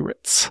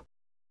pirates.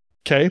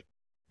 Okay?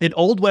 In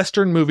old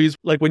Western movies,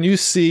 like when you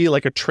see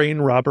like a train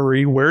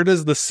robbery, where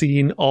does the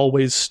scene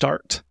always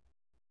start?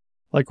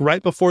 Like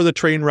right before the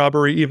train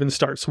robbery even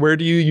starts, where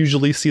do you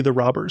usually see the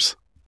robbers?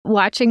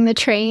 Watching the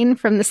train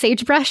from the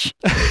sagebrush.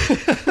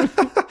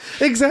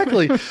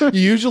 Exactly. You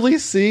usually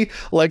see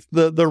like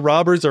the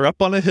robbers are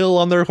up on a hill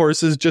on their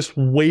horses just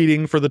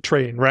waiting for the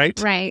train, right?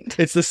 Right.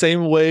 It's the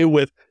same way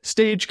with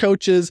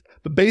stagecoaches,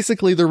 but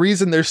basically the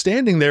reason they're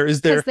standing there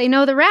is because they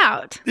know the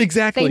route.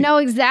 Exactly. They know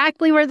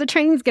exactly where the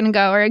train's going to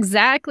go or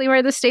exactly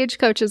where the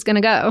stagecoach is going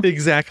to go.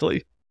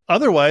 Exactly.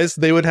 Otherwise,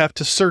 they would have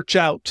to search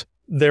out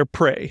their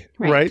prey,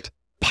 right?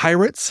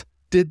 Pirates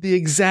did the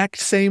exact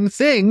same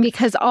thing.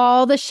 Because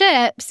all the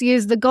ships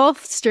used the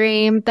Gulf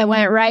Stream that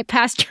went right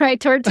past dry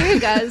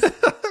Tortugas.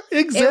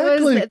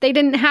 Exactly. They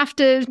didn't have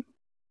to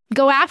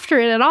go after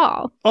it at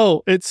all.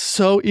 Oh, it's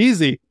so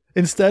easy.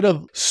 instead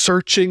of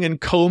searching and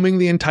combing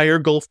the entire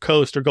Gulf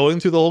Coast or going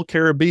through the whole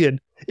Caribbean,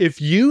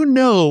 if you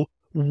know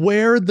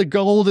where the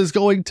gold is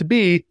going to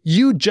be,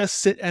 you just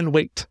sit and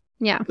wait.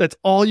 Yeah. That's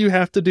all you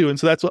have to do. And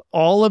so that's what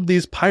all of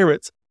these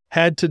pirates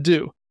had to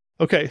do.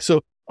 Okay,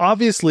 so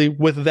obviously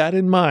with that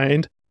in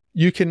mind,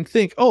 you can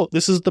think, oh,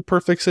 this is the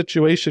perfect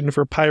situation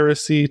for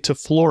piracy to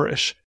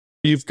flourish.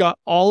 You've got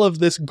all of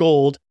this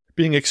gold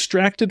being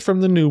extracted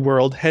from the New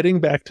World, heading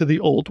back to the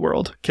Old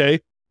World,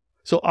 okay?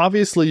 So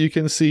obviously you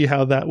can see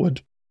how that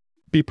would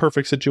be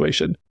perfect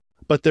situation.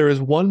 But there is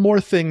one more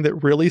thing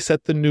that really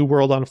set the New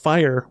World on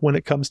fire when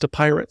it comes to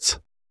pirates.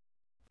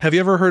 Have you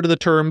ever heard of the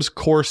terms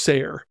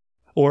corsair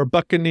or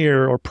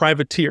buccaneer or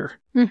privateer?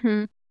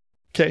 Mm-hmm.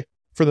 Okay,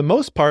 for the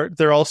most part,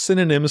 they're all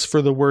synonyms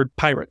for the word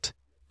pirate.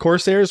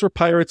 Corsairs were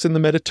pirates in the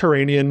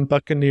Mediterranean,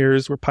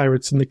 buccaneers were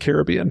pirates in the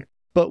Caribbean.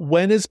 But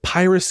when is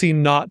piracy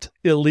not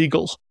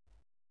illegal?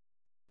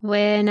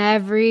 When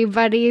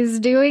everybody's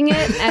doing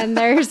it and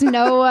there's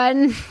no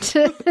one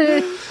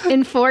to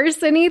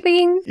enforce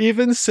anything?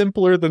 Even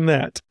simpler than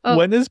that. Oh.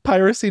 When is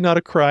piracy not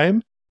a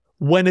crime?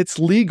 When it's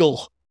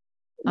legal.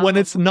 When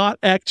it's not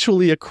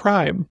actually a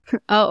crime.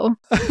 Oh,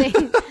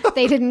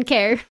 they didn't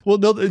care. Well,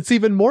 no, it's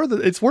even more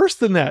than, it's worse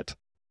than that.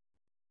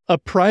 A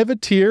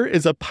privateer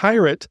is a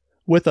pirate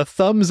with a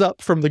thumbs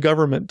up from the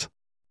government.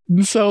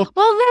 So,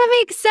 well, that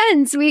makes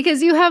sense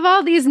because you have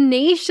all these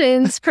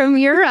nations from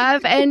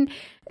Europe and,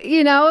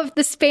 you know, if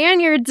the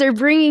Spaniards are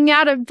bringing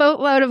out a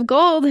boatload of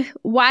gold,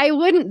 why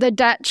wouldn't the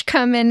Dutch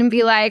come in and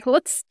be like,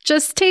 let's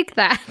just take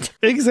that?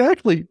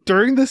 Exactly.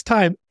 During this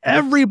time,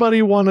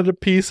 everybody wanted a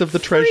piece of the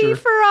treasure. Free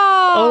for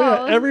all.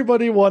 Oh, yeah.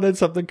 Everybody wanted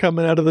something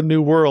coming out of the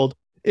New World.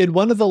 In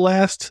one of the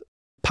last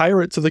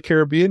Pirates of the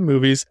Caribbean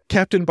movies,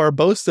 Captain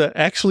Barbossa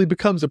actually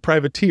becomes a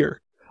privateer.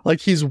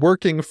 Like he's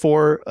working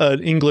for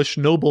an English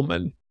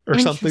nobleman or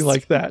something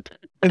like that.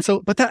 And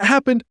so, but that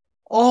happened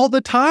all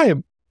the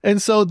time.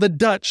 And so the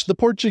Dutch, the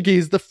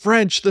Portuguese, the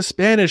French, the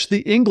Spanish,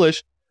 the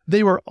English,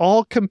 they were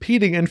all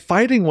competing and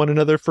fighting one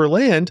another for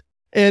land.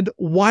 And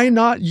why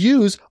not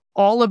use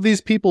all of these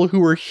people who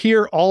were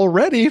here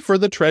already for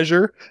the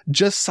treasure,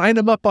 just sign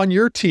them up on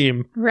your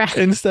team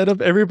instead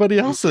of everybody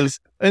else's?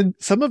 And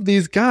some of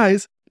these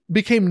guys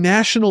became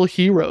national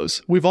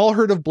heroes. We've all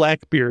heard of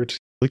Blackbeard,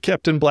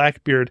 Captain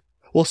Blackbeard.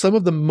 Well, some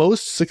of the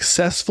most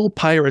successful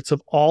pirates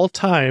of all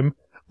time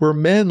were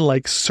men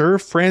like Sir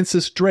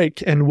Francis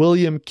Drake and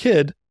William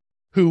Kidd,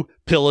 who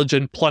pillage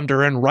and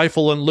plunder and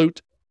rifle and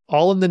loot,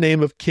 all in the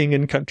name of king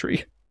and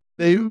country.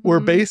 They were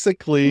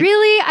basically...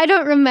 Really? I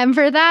don't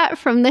remember that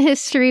from the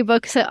history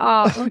books at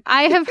all.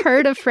 I have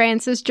heard of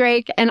Francis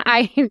Drake, and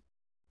I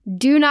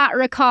do not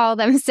recall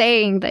them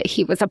saying that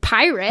he was a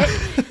pirate.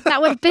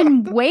 That would have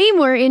been way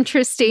more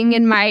interesting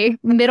in my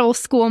middle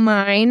school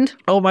mind.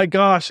 Oh my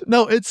gosh.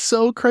 No, it's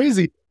so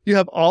crazy. You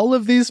have all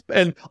of these,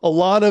 and a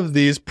lot of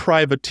these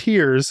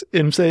privateers,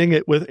 I'm saying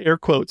it with air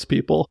quotes,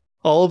 people,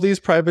 all of these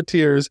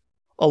privateers,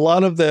 a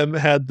lot of them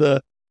had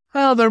they're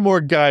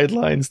more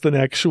guidelines than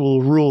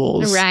actual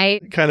rules.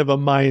 Right. Kind of a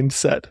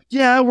mindset.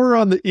 Yeah, we're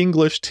on the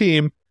English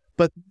team,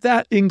 but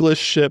that English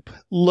ship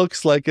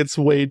looks like it's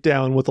weighed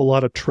down with a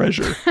lot of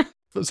treasure.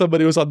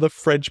 Somebody was on the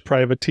French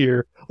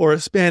privateer or a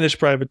Spanish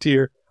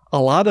privateer. A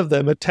lot of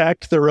them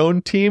attacked their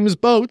own team's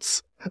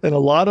boats, and a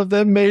lot of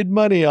them made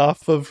money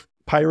off of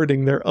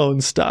pirating their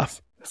own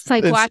stuff. It's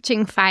like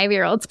watching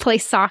 5-year-olds play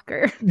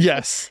soccer.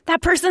 Yes.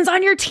 That person's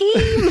on your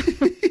team.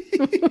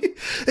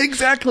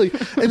 Exactly.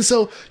 And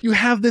so you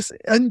have this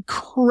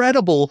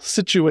incredible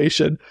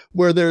situation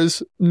where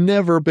there's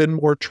never been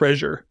more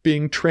treasure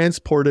being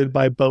transported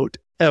by boat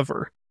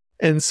ever.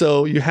 And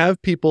so you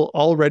have people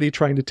already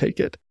trying to take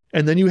it.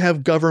 And then you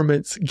have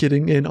governments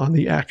getting in on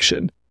the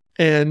action.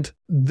 And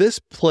this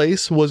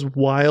place was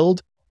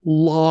wild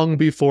long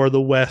before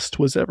the West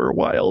was ever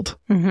wild.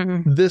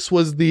 Mm-hmm. This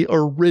was the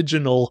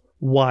original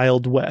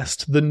Wild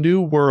West. The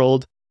New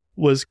World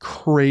was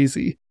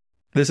crazy.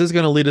 This is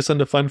going to lead us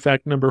into fun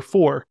fact number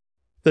 4,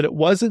 that it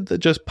wasn't that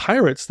just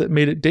pirates that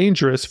made it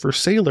dangerous for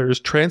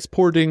sailors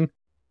transporting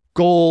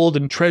gold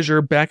and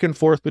treasure back and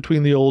forth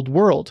between the old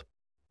world.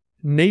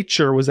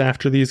 Nature was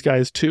after these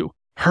guys too.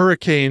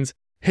 Hurricanes,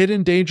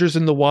 hidden dangers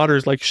in the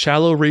waters like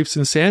shallow reefs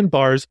and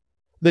sandbars,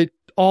 they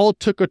all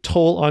took a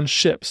toll on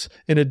ships,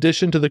 in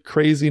addition to the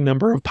crazy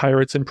number of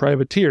pirates and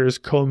privateers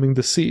combing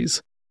the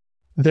seas.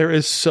 There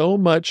is so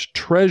much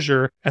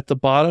treasure at the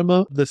bottom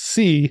of the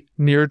sea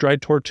near Dry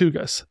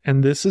Tortugas,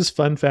 and this is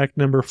fun fact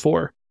number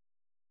 4,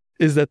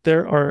 is that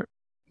there are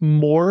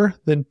more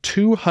than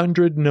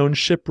 200 known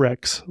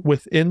shipwrecks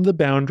within the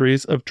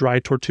boundaries of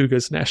Dry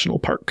Tortugas National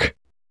Park.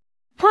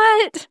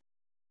 What?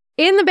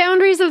 In the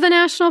boundaries of the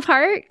national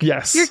park?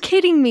 Yes. You're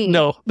kidding me.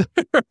 No,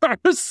 there are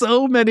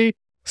so many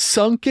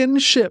sunken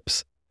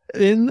ships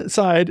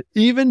inside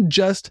even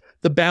just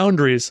the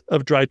boundaries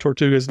of Dry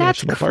Tortugas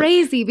National Park. That's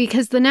crazy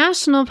because the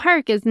national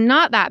park is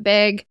not that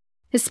big,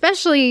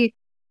 especially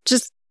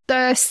just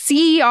the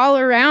sea all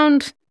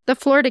around the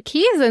Florida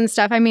Keys and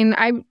stuff. I mean,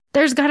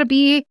 there's got to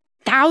be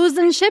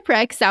 1,000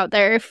 shipwrecks out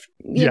there if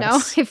you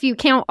know, if you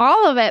count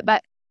all of it.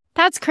 But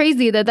That's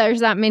crazy that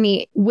there's that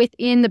many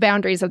within the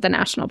boundaries of the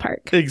national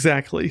park.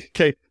 Exactly.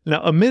 Okay.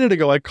 Now, a minute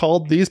ago, I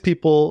called these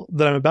people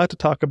that I'm about to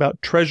talk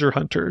about treasure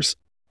hunters.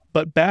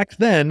 But back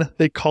then,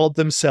 they called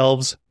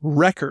themselves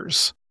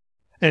wreckers.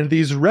 And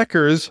these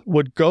wreckers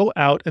would go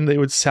out and they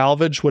would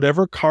salvage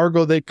whatever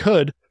cargo they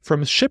could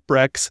from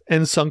shipwrecks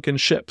and sunken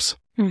ships.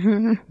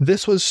 Mm-hmm.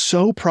 This was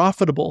so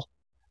profitable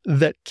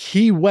that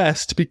Key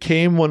West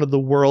became one of the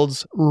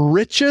world's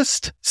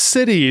richest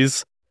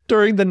cities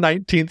during the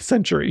 19th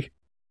century.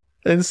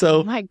 And so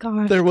oh my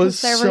gosh, there were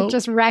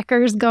just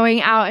wreckers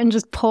going out and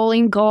just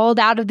pulling gold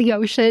out of the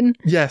ocean.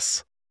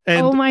 Yes.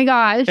 And, oh my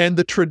gosh. And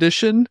the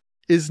tradition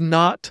is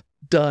not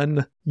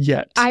done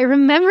yet. I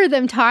remember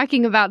them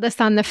talking about this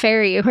on the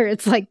ferry where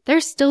it's like,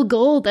 there's still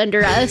gold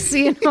under us,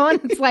 you know?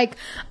 And it's like,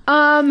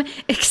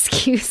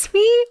 excuse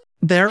me?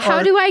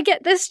 How do I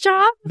get this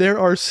job? There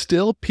are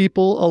still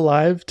people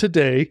alive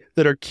today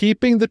that are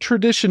keeping the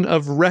tradition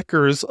of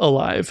wreckers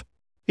alive.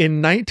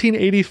 In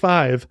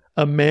 1985,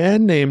 a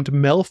man named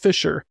Mel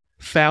Fisher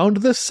found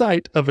the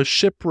site of a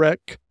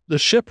shipwreck. The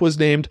ship was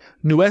named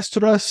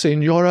Nuestra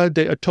Señora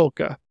de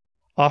Atocha,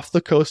 off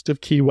the coast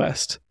of Key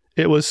West.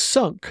 It was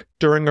sunk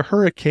during a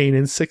hurricane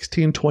in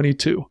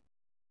 1622.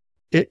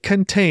 It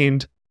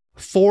contained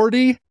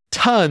 40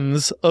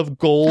 tons of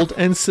gold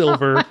and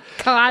silver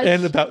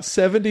and about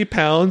 70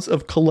 pounds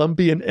of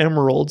Colombian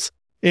emeralds.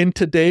 In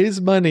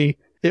today's money,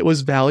 it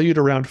was valued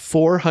around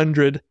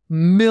 $400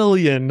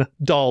 million. In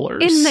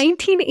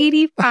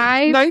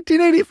 1985?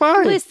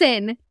 1985.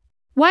 Listen,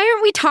 why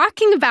aren't we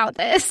talking about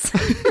this?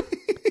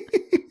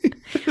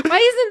 Why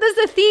isn't this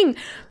a thing?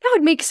 That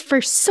would make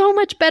for so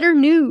much better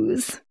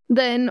news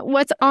than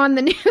what's on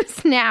the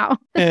news now.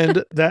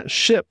 And that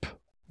ship,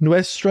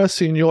 Nuestra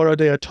Señora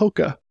de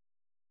Atocha,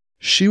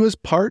 she was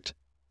part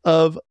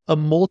of a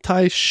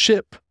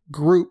multi-ship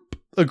group,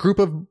 a group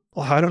of,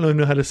 I don't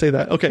know how to say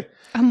that. Okay.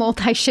 A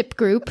multi-ship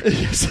group.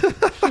 Yes.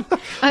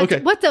 Okay.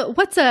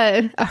 What's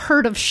a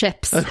herd of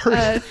ships? A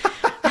herd.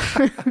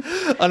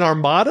 An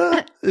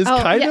armada is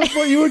kind of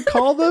what you would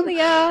call them.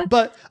 Yeah.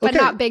 But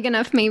not big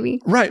enough,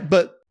 maybe. Right.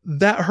 But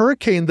that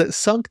hurricane that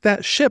sunk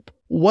that ship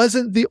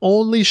wasn't the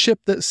only ship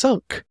that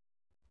sunk.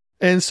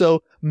 And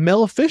so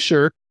Mel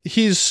Fisher,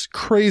 he's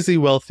crazy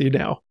wealthy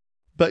now,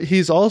 but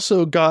he's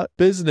also got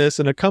business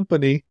and a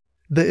company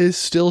that is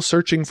still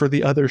searching for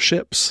the other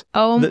ships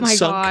that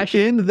sunk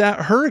in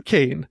that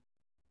hurricane.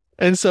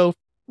 And so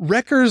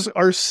wreckers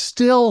are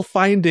still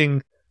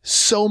finding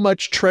so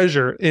much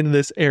treasure in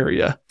this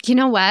area. You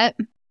know what?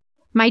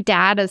 My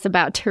dad is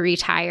about to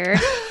retire.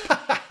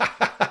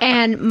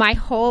 And my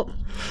whole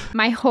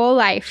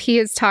life, he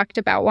has talked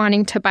about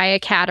wanting to buy a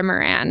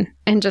catamaran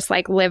and just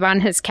like live on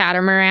his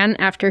catamaran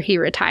after he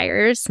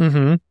retires.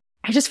 Mm-hmm.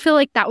 I just feel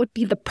like that would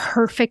be the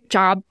perfect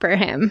job for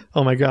him.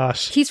 Oh my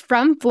gosh. He's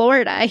from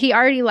Florida. He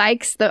already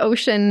likes the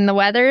ocean and the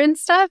weather and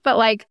stuff, but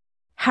like,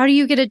 how do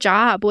you get a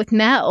job with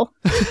Mel?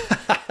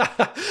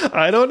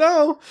 I don't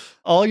know.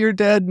 All your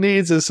dad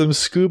needs is some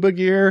scuba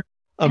gear,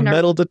 a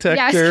metal detector.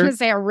 Yeah, I was going to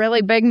say a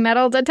really big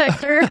metal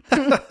detector.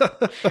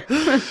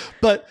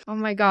 But oh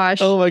my gosh,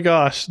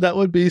 that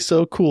would be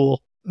so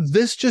cool.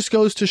 This just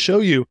goes to show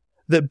you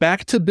that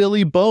back to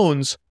Billy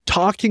Bones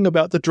talking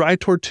about the dry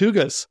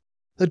tortugas.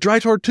 The dry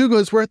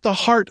tortugas were at the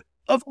heart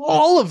of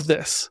all of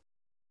this.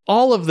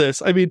 All of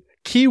this. I mean,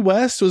 Key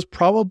West was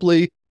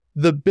probably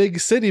the big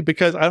city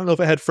because I don't know if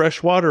it had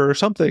fresh water or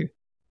something.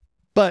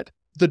 But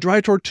the dry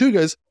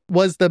tortugas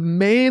was the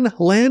main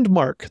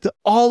landmark that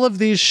all of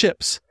these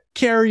ships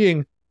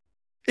carrying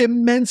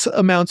immense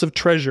amounts of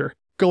treasure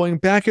going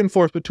back and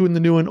forth between the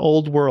new and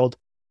old world.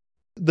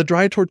 The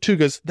dry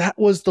tortugas, that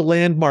was the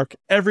landmark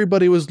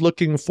everybody was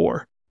looking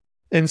for.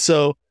 And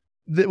so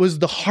it was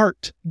the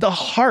heart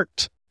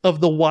of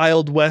the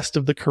Wild West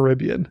of the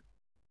Caribbean.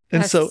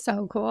 And That's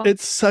so cool.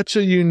 It's such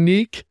a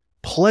unique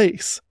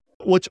place,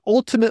 which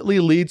ultimately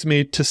leads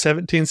me to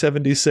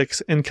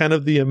 1776 and kind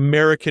of the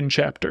American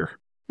chapter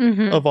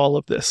of all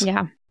of this.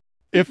 Yeah.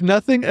 If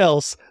nothing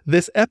else,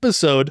 this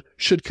episode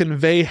should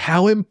convey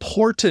how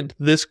important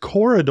this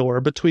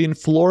corridor between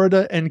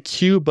Florida and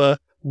Cuba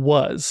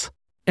was,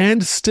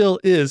 and still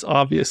is,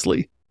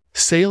 obviously.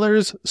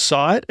 Sailors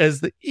saw it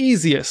as the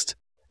easiest,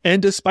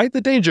 and despite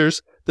the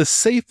dangers, the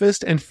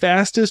safest and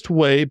fastest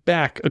way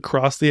back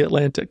across the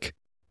Atlantic.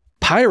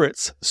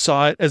 Pirates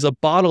saw it as a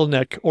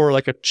bottleneck or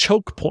like a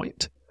choke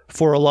point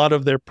for a lot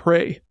of their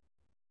prey.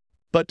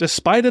 But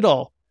despite it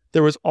all,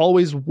 there was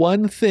always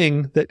one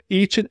thing that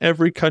each and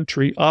every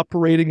country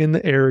operating in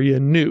the area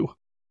knew.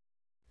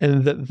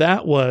 And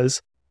that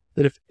was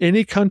that if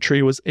any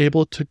country was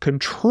able to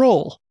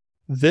control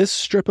this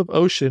strip of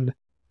ocean,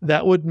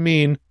 that would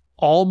mean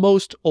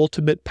almost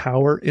ultimate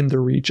power in the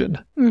region.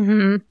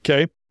 Mm-hmm.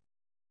 Okay?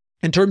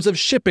 In terms of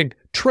shipping,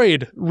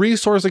 trade,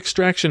 resource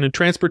extraction, and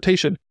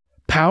transportation,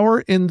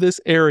 power in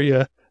this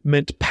area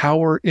meant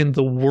power in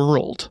the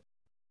world.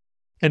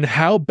 And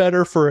how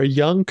better for a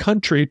young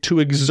country to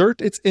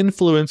exert its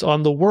influence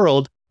on the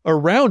world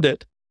around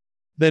it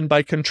than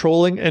by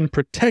controlling and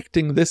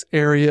protecting this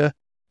area,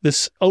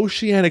 this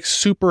oceanic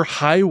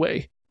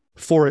superhighway,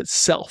 for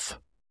itself.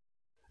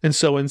 And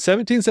so in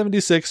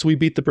 1776, we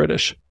beat the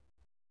British.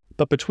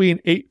 But between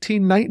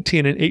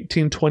 1819 and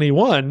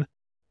 1821,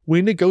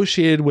 we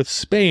negotiated with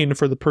Spain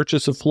for the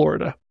purchase of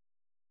Florida.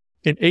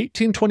 In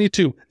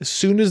 1822, as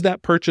soon as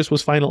that purchase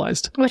was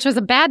finalized. Which was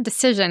a bad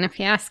decision, if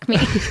you ask me.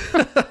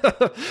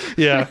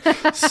 Yeah,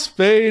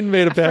 Spain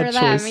made a bad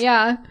choice.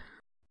 Yeah.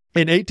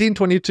 In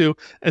 1822,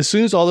 as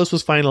soon as all this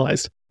was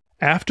finalized,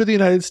 after the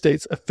United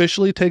States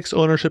officially takes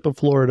ownership of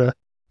Florida,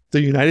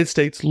 the United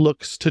States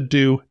looks to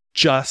do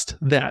just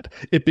that.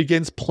 It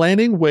begins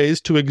planning ways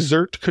to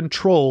exert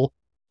control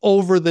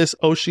over this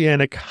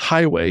oceanic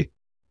highway,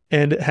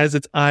 and it has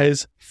its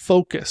eyes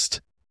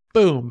focused.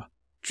 Boom.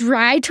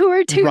 Dry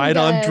Tortugas. Right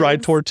on Dry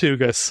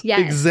Tortugas. Yes.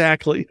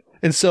 Exactly.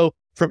 And so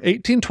from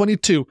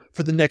 1822,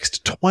 for the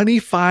next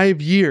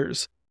 25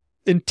 years,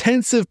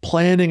 intensive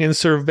planning and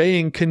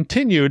surveying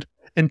continued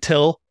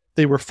until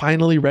they were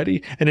finally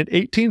ready. And in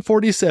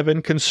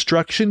 1847,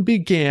 construction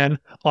began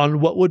on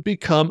what would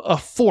become a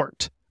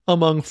fort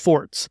among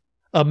forts,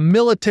 a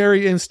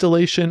military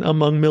installation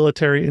among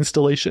military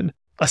installation,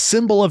 a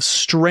symbol of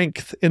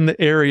strength in the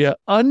area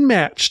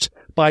unmatched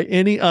by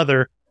any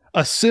other,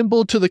 a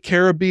symbol to the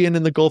Caribbean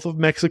and the Gulf of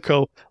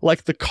Mexico,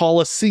 like the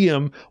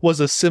Colosseum was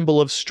a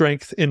symbol of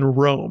strength in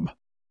Rome.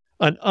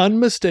 An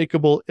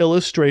unmistakable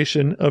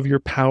illustration of your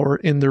power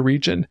in the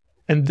region.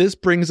 And this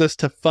brings us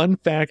to fun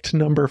fact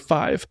number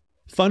 5.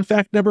 Fun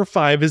fact number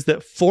 5 is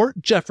that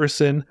Fort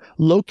Jefferson,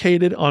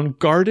 located on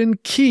Garden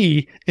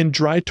Key in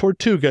Dry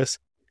Tortugas,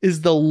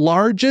 is the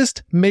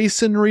largest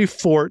masonry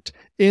fort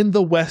in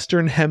the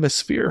Western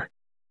Hemisphere.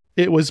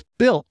 It was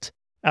built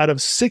out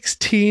of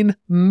 16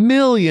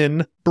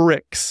 million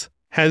bricks,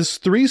 has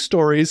 3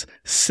 stories,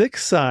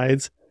 6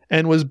 sides,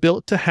 and was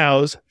built to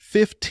house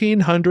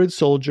 1,500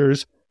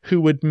 soldiers who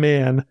would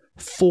man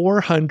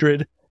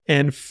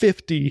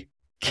 450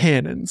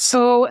 cannons.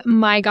 Oh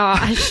my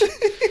gosh.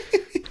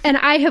 And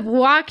I have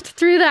walked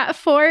through that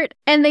fort,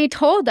 and they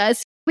told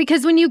us,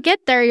 because when you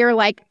get there, you're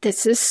like,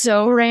 this is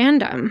so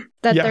random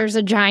that there's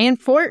a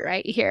giant fort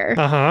right here.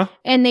 Uh-huh.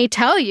 And they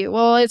tell you,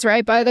 well, it's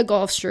right by the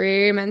Gulf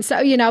Stream. And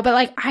so, but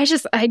like,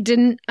 I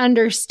didn't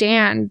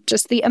understand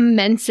just the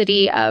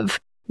immensity of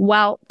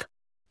wealth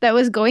that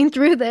was going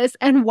through this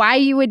and why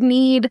you would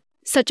need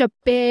such a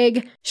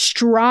big,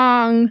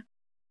 strong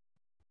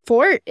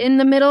fort in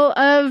the middle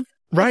of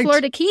the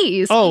Florida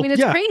Keys. Oh, I mean,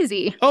 it's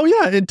crazy. Oh,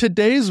 yeah. In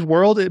today's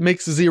world, it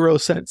makes 0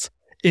 sense.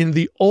 In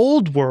the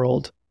old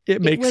world,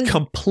 it makes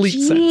complete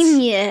sense.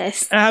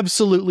 Genius.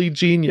 Absolutely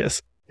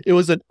genius. It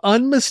was an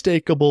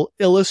unmistakable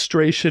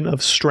illustration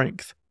of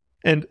strength.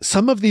 And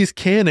some of these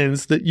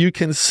cannons that you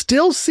can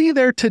still see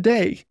there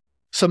today,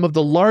 some of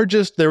the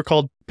largest, they were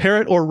called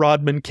Parrott or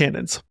Rodman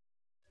cannons.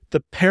 The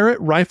Parrott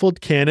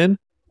rifled cannon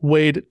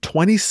weighed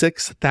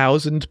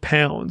 26,000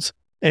 pounds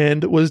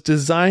and was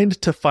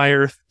designed to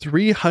fire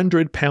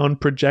 300-pound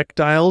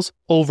projectiles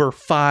over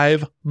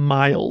 5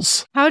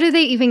 miles. How do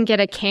they even get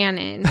a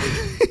cannon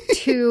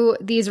to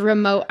these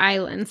remote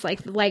islands?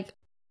 Like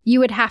you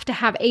would have to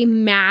have a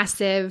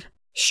massive,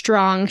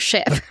 strong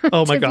ship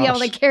oh my to be able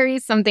to carry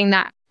something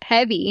that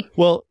heavy.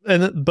 Well,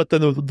 but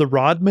then the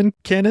Rodman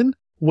cannon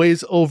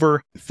weighs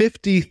over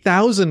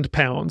 50,000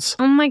 pounds.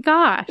 Oh my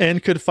gosh.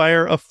 And could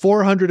fire a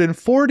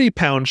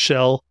 440-pound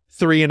shell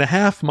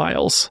 3.5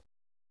 miles.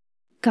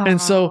 God. And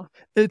so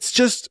it's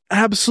just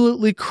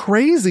absolutely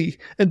crazy.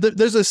 And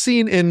there's a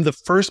scene in the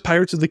first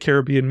Pirates of the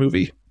Caribbean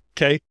movie,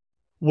 okay,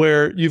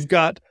 where you've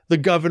got the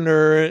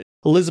governor,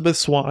 Elizabeth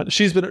Swann.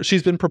 She's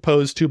been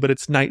proposed to, but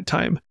it's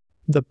nighttime.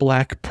 The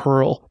Black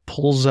Pearl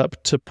pulls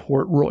up to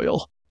Port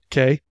Royal,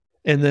 okay?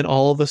 And then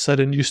all of a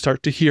sudden you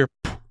start to hear,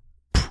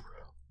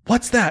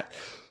 what's that?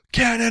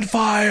 Cannon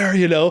fire,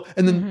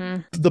 And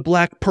then the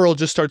Black Pearl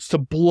just starts to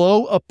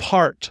blow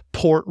apart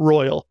Port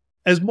Royal.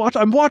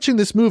 I'm watching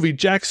this movie,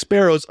 Jack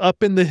Sparrow's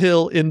up in the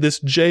hill in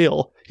this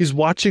jail. He's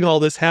watching all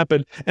this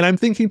happen. And I'm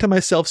thinking to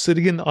myself,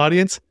 sitting in the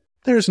audience,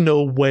 there's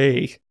no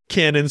way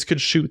cannons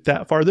could shoot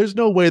that far. There's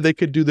no way they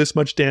could do this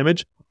much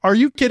damage. Are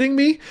you kidding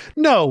me?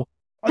 No.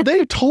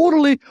 They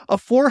totally, a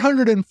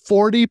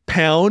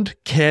 440-pound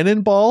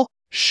cannonball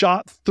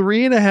shot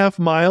 3.5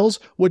 miles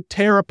would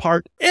tear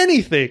apart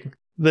anything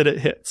that it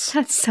hits.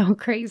 That's so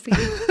crazy.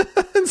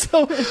 And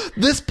so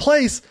this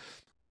place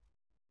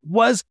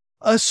was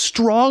a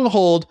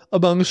stronghold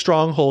among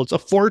strongholds, a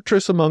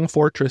fortress among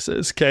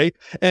fortresses, okay?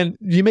 And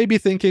you may be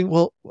thinking,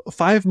 well,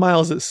 5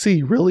 miles at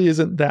sea really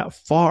isn't that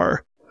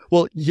far.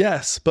 Well,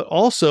 yes, but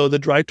also the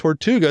Dry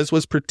Tortugas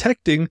was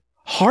protecting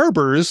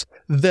harbors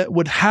that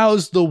would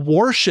house the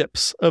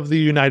warships of the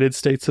United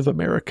States of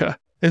America.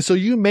 And so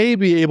you may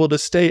be able to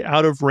stay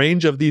out of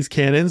range of these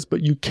cannons,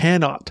 but you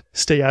cannot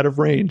stay out of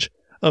range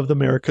of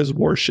America's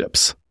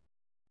warships.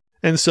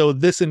 And so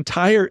this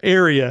entire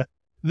area,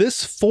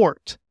 this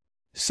fort,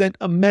 sent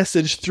a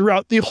message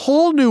throughout the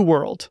whole New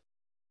World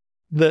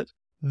that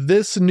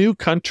this new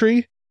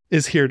country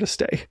is here to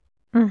stay.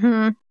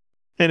 Mm-hmm.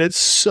 And it's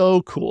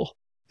so cool.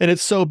 And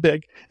it's so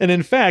big. And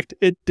in fact,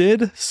 it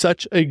did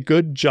such a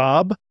good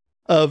job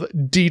of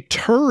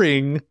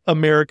deterring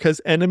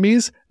America's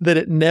enemies that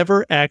it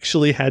never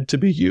actually had to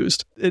be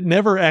used. It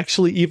never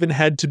actually even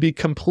had to be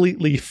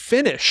completely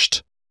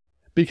finished,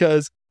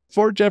 because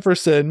Fort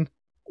Jefferson,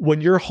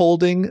 when you're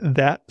holding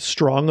that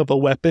strong of a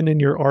weapon in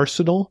your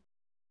arsenal,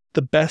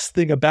 the best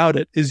thing about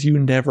it is you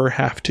never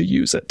have to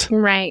use it.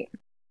 Right.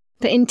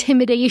 The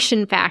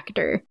intimidation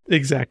factor.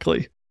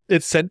 Exactly.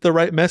 It sent the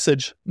right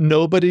message.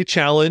 Nobody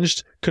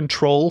challenged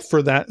control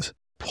for that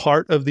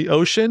part of the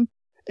ocean,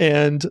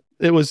 and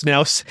it was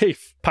now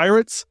safe.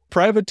 Pirates,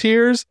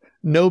 privateers,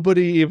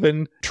 nobody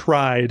even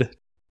tried.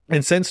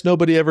 And since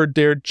nobody ever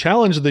dared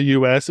challenge the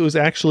U.S., it was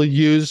actually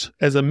used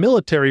as a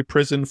military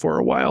prison for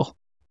a while.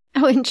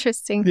 Oh,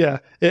 interesting. Yeah.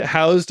 It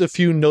housed a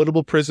few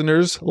notable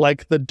prisoners,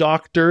 like the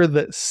doctor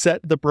that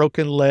set the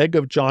broken leg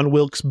of John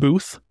Wilkes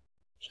Booth.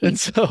 And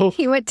so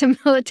he went to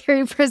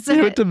military prison.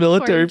 He went to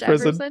military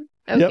prison.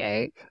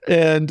 Okay. Yep.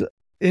 And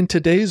in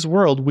today's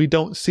world, we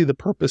don't see the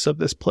purpose of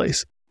this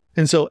place.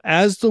 And so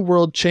as the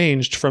world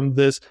changed from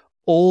this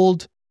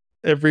old,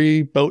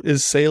 every boat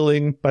is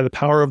sailing by the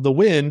power of the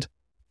wind,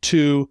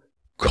 to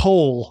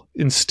coal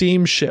and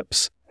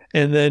steamships,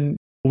 and then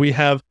we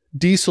have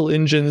diesel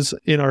engines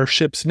in our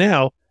ships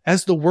now,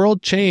 as the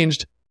world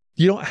changed,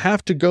 you don't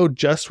have to go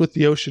just with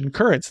the ocean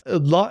currents. A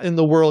lot in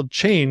the world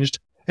changed.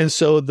 And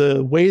so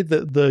the way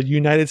that the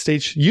United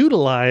States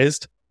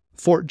utilized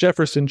Fort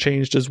Jefferson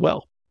changed as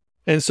well.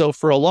 And so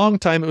for a long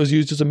time, it was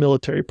used as a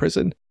military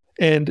prison.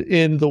 And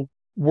in the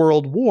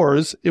world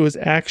wars, it was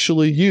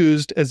actually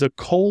used as a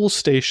coal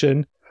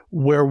station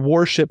where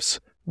warships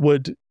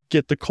would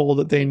get the coal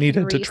that they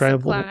needed to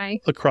travel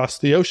across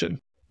the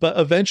ocean. But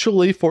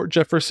eventually, Fort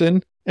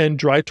Jefferson and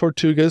Dry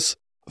Tortugas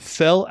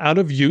fell out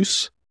of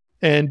use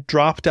and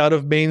dropped out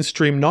of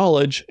mainstream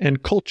knowledge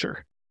and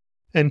culture.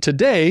 And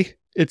today,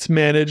 it's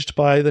managed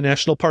by the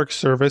National Park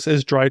Service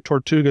as Dry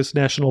Tortugas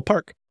National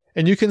Park.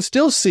 And you can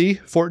still see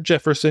Fort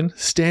Jefferson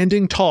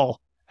standing tall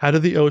out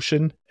of the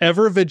ocean,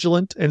 ever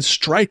vigilant and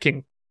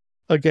striking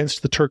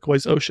against the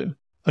turquoise ocean.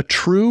 A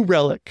true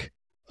relic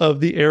of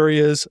the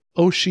area's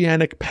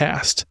oceanic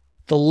past.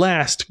 The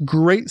last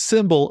great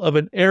symbol of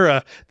an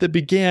era that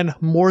began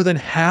more than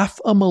half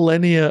a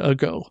millennia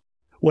ago,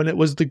 when it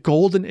was the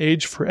golden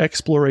age for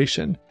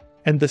exploration,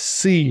 and the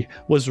sea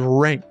was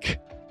rank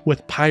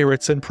with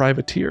pirates and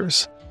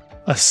privateers.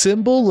 A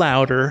symbol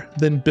louder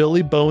than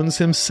Billy Bones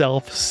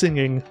himself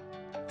singing,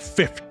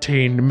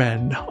 15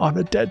 men on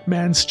a dead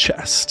man's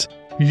chest,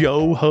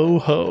 yo ho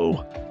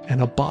ho,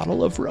 and a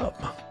bottle of rum.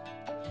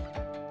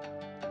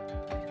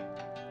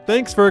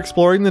 Thanks for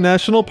exploring the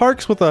national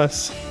parks with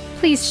us.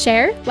 Please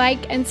share,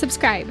 like, and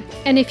subscribe.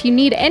 And if you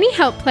need any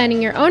help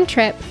planning your own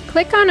trip,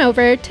 click on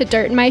over to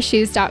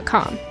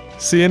dirtmyshoes.com.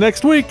 See you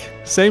next week.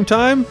 Same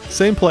time,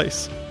 same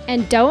place.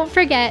 And don't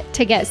forget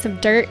to get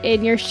some dirt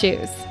in your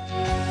shoes.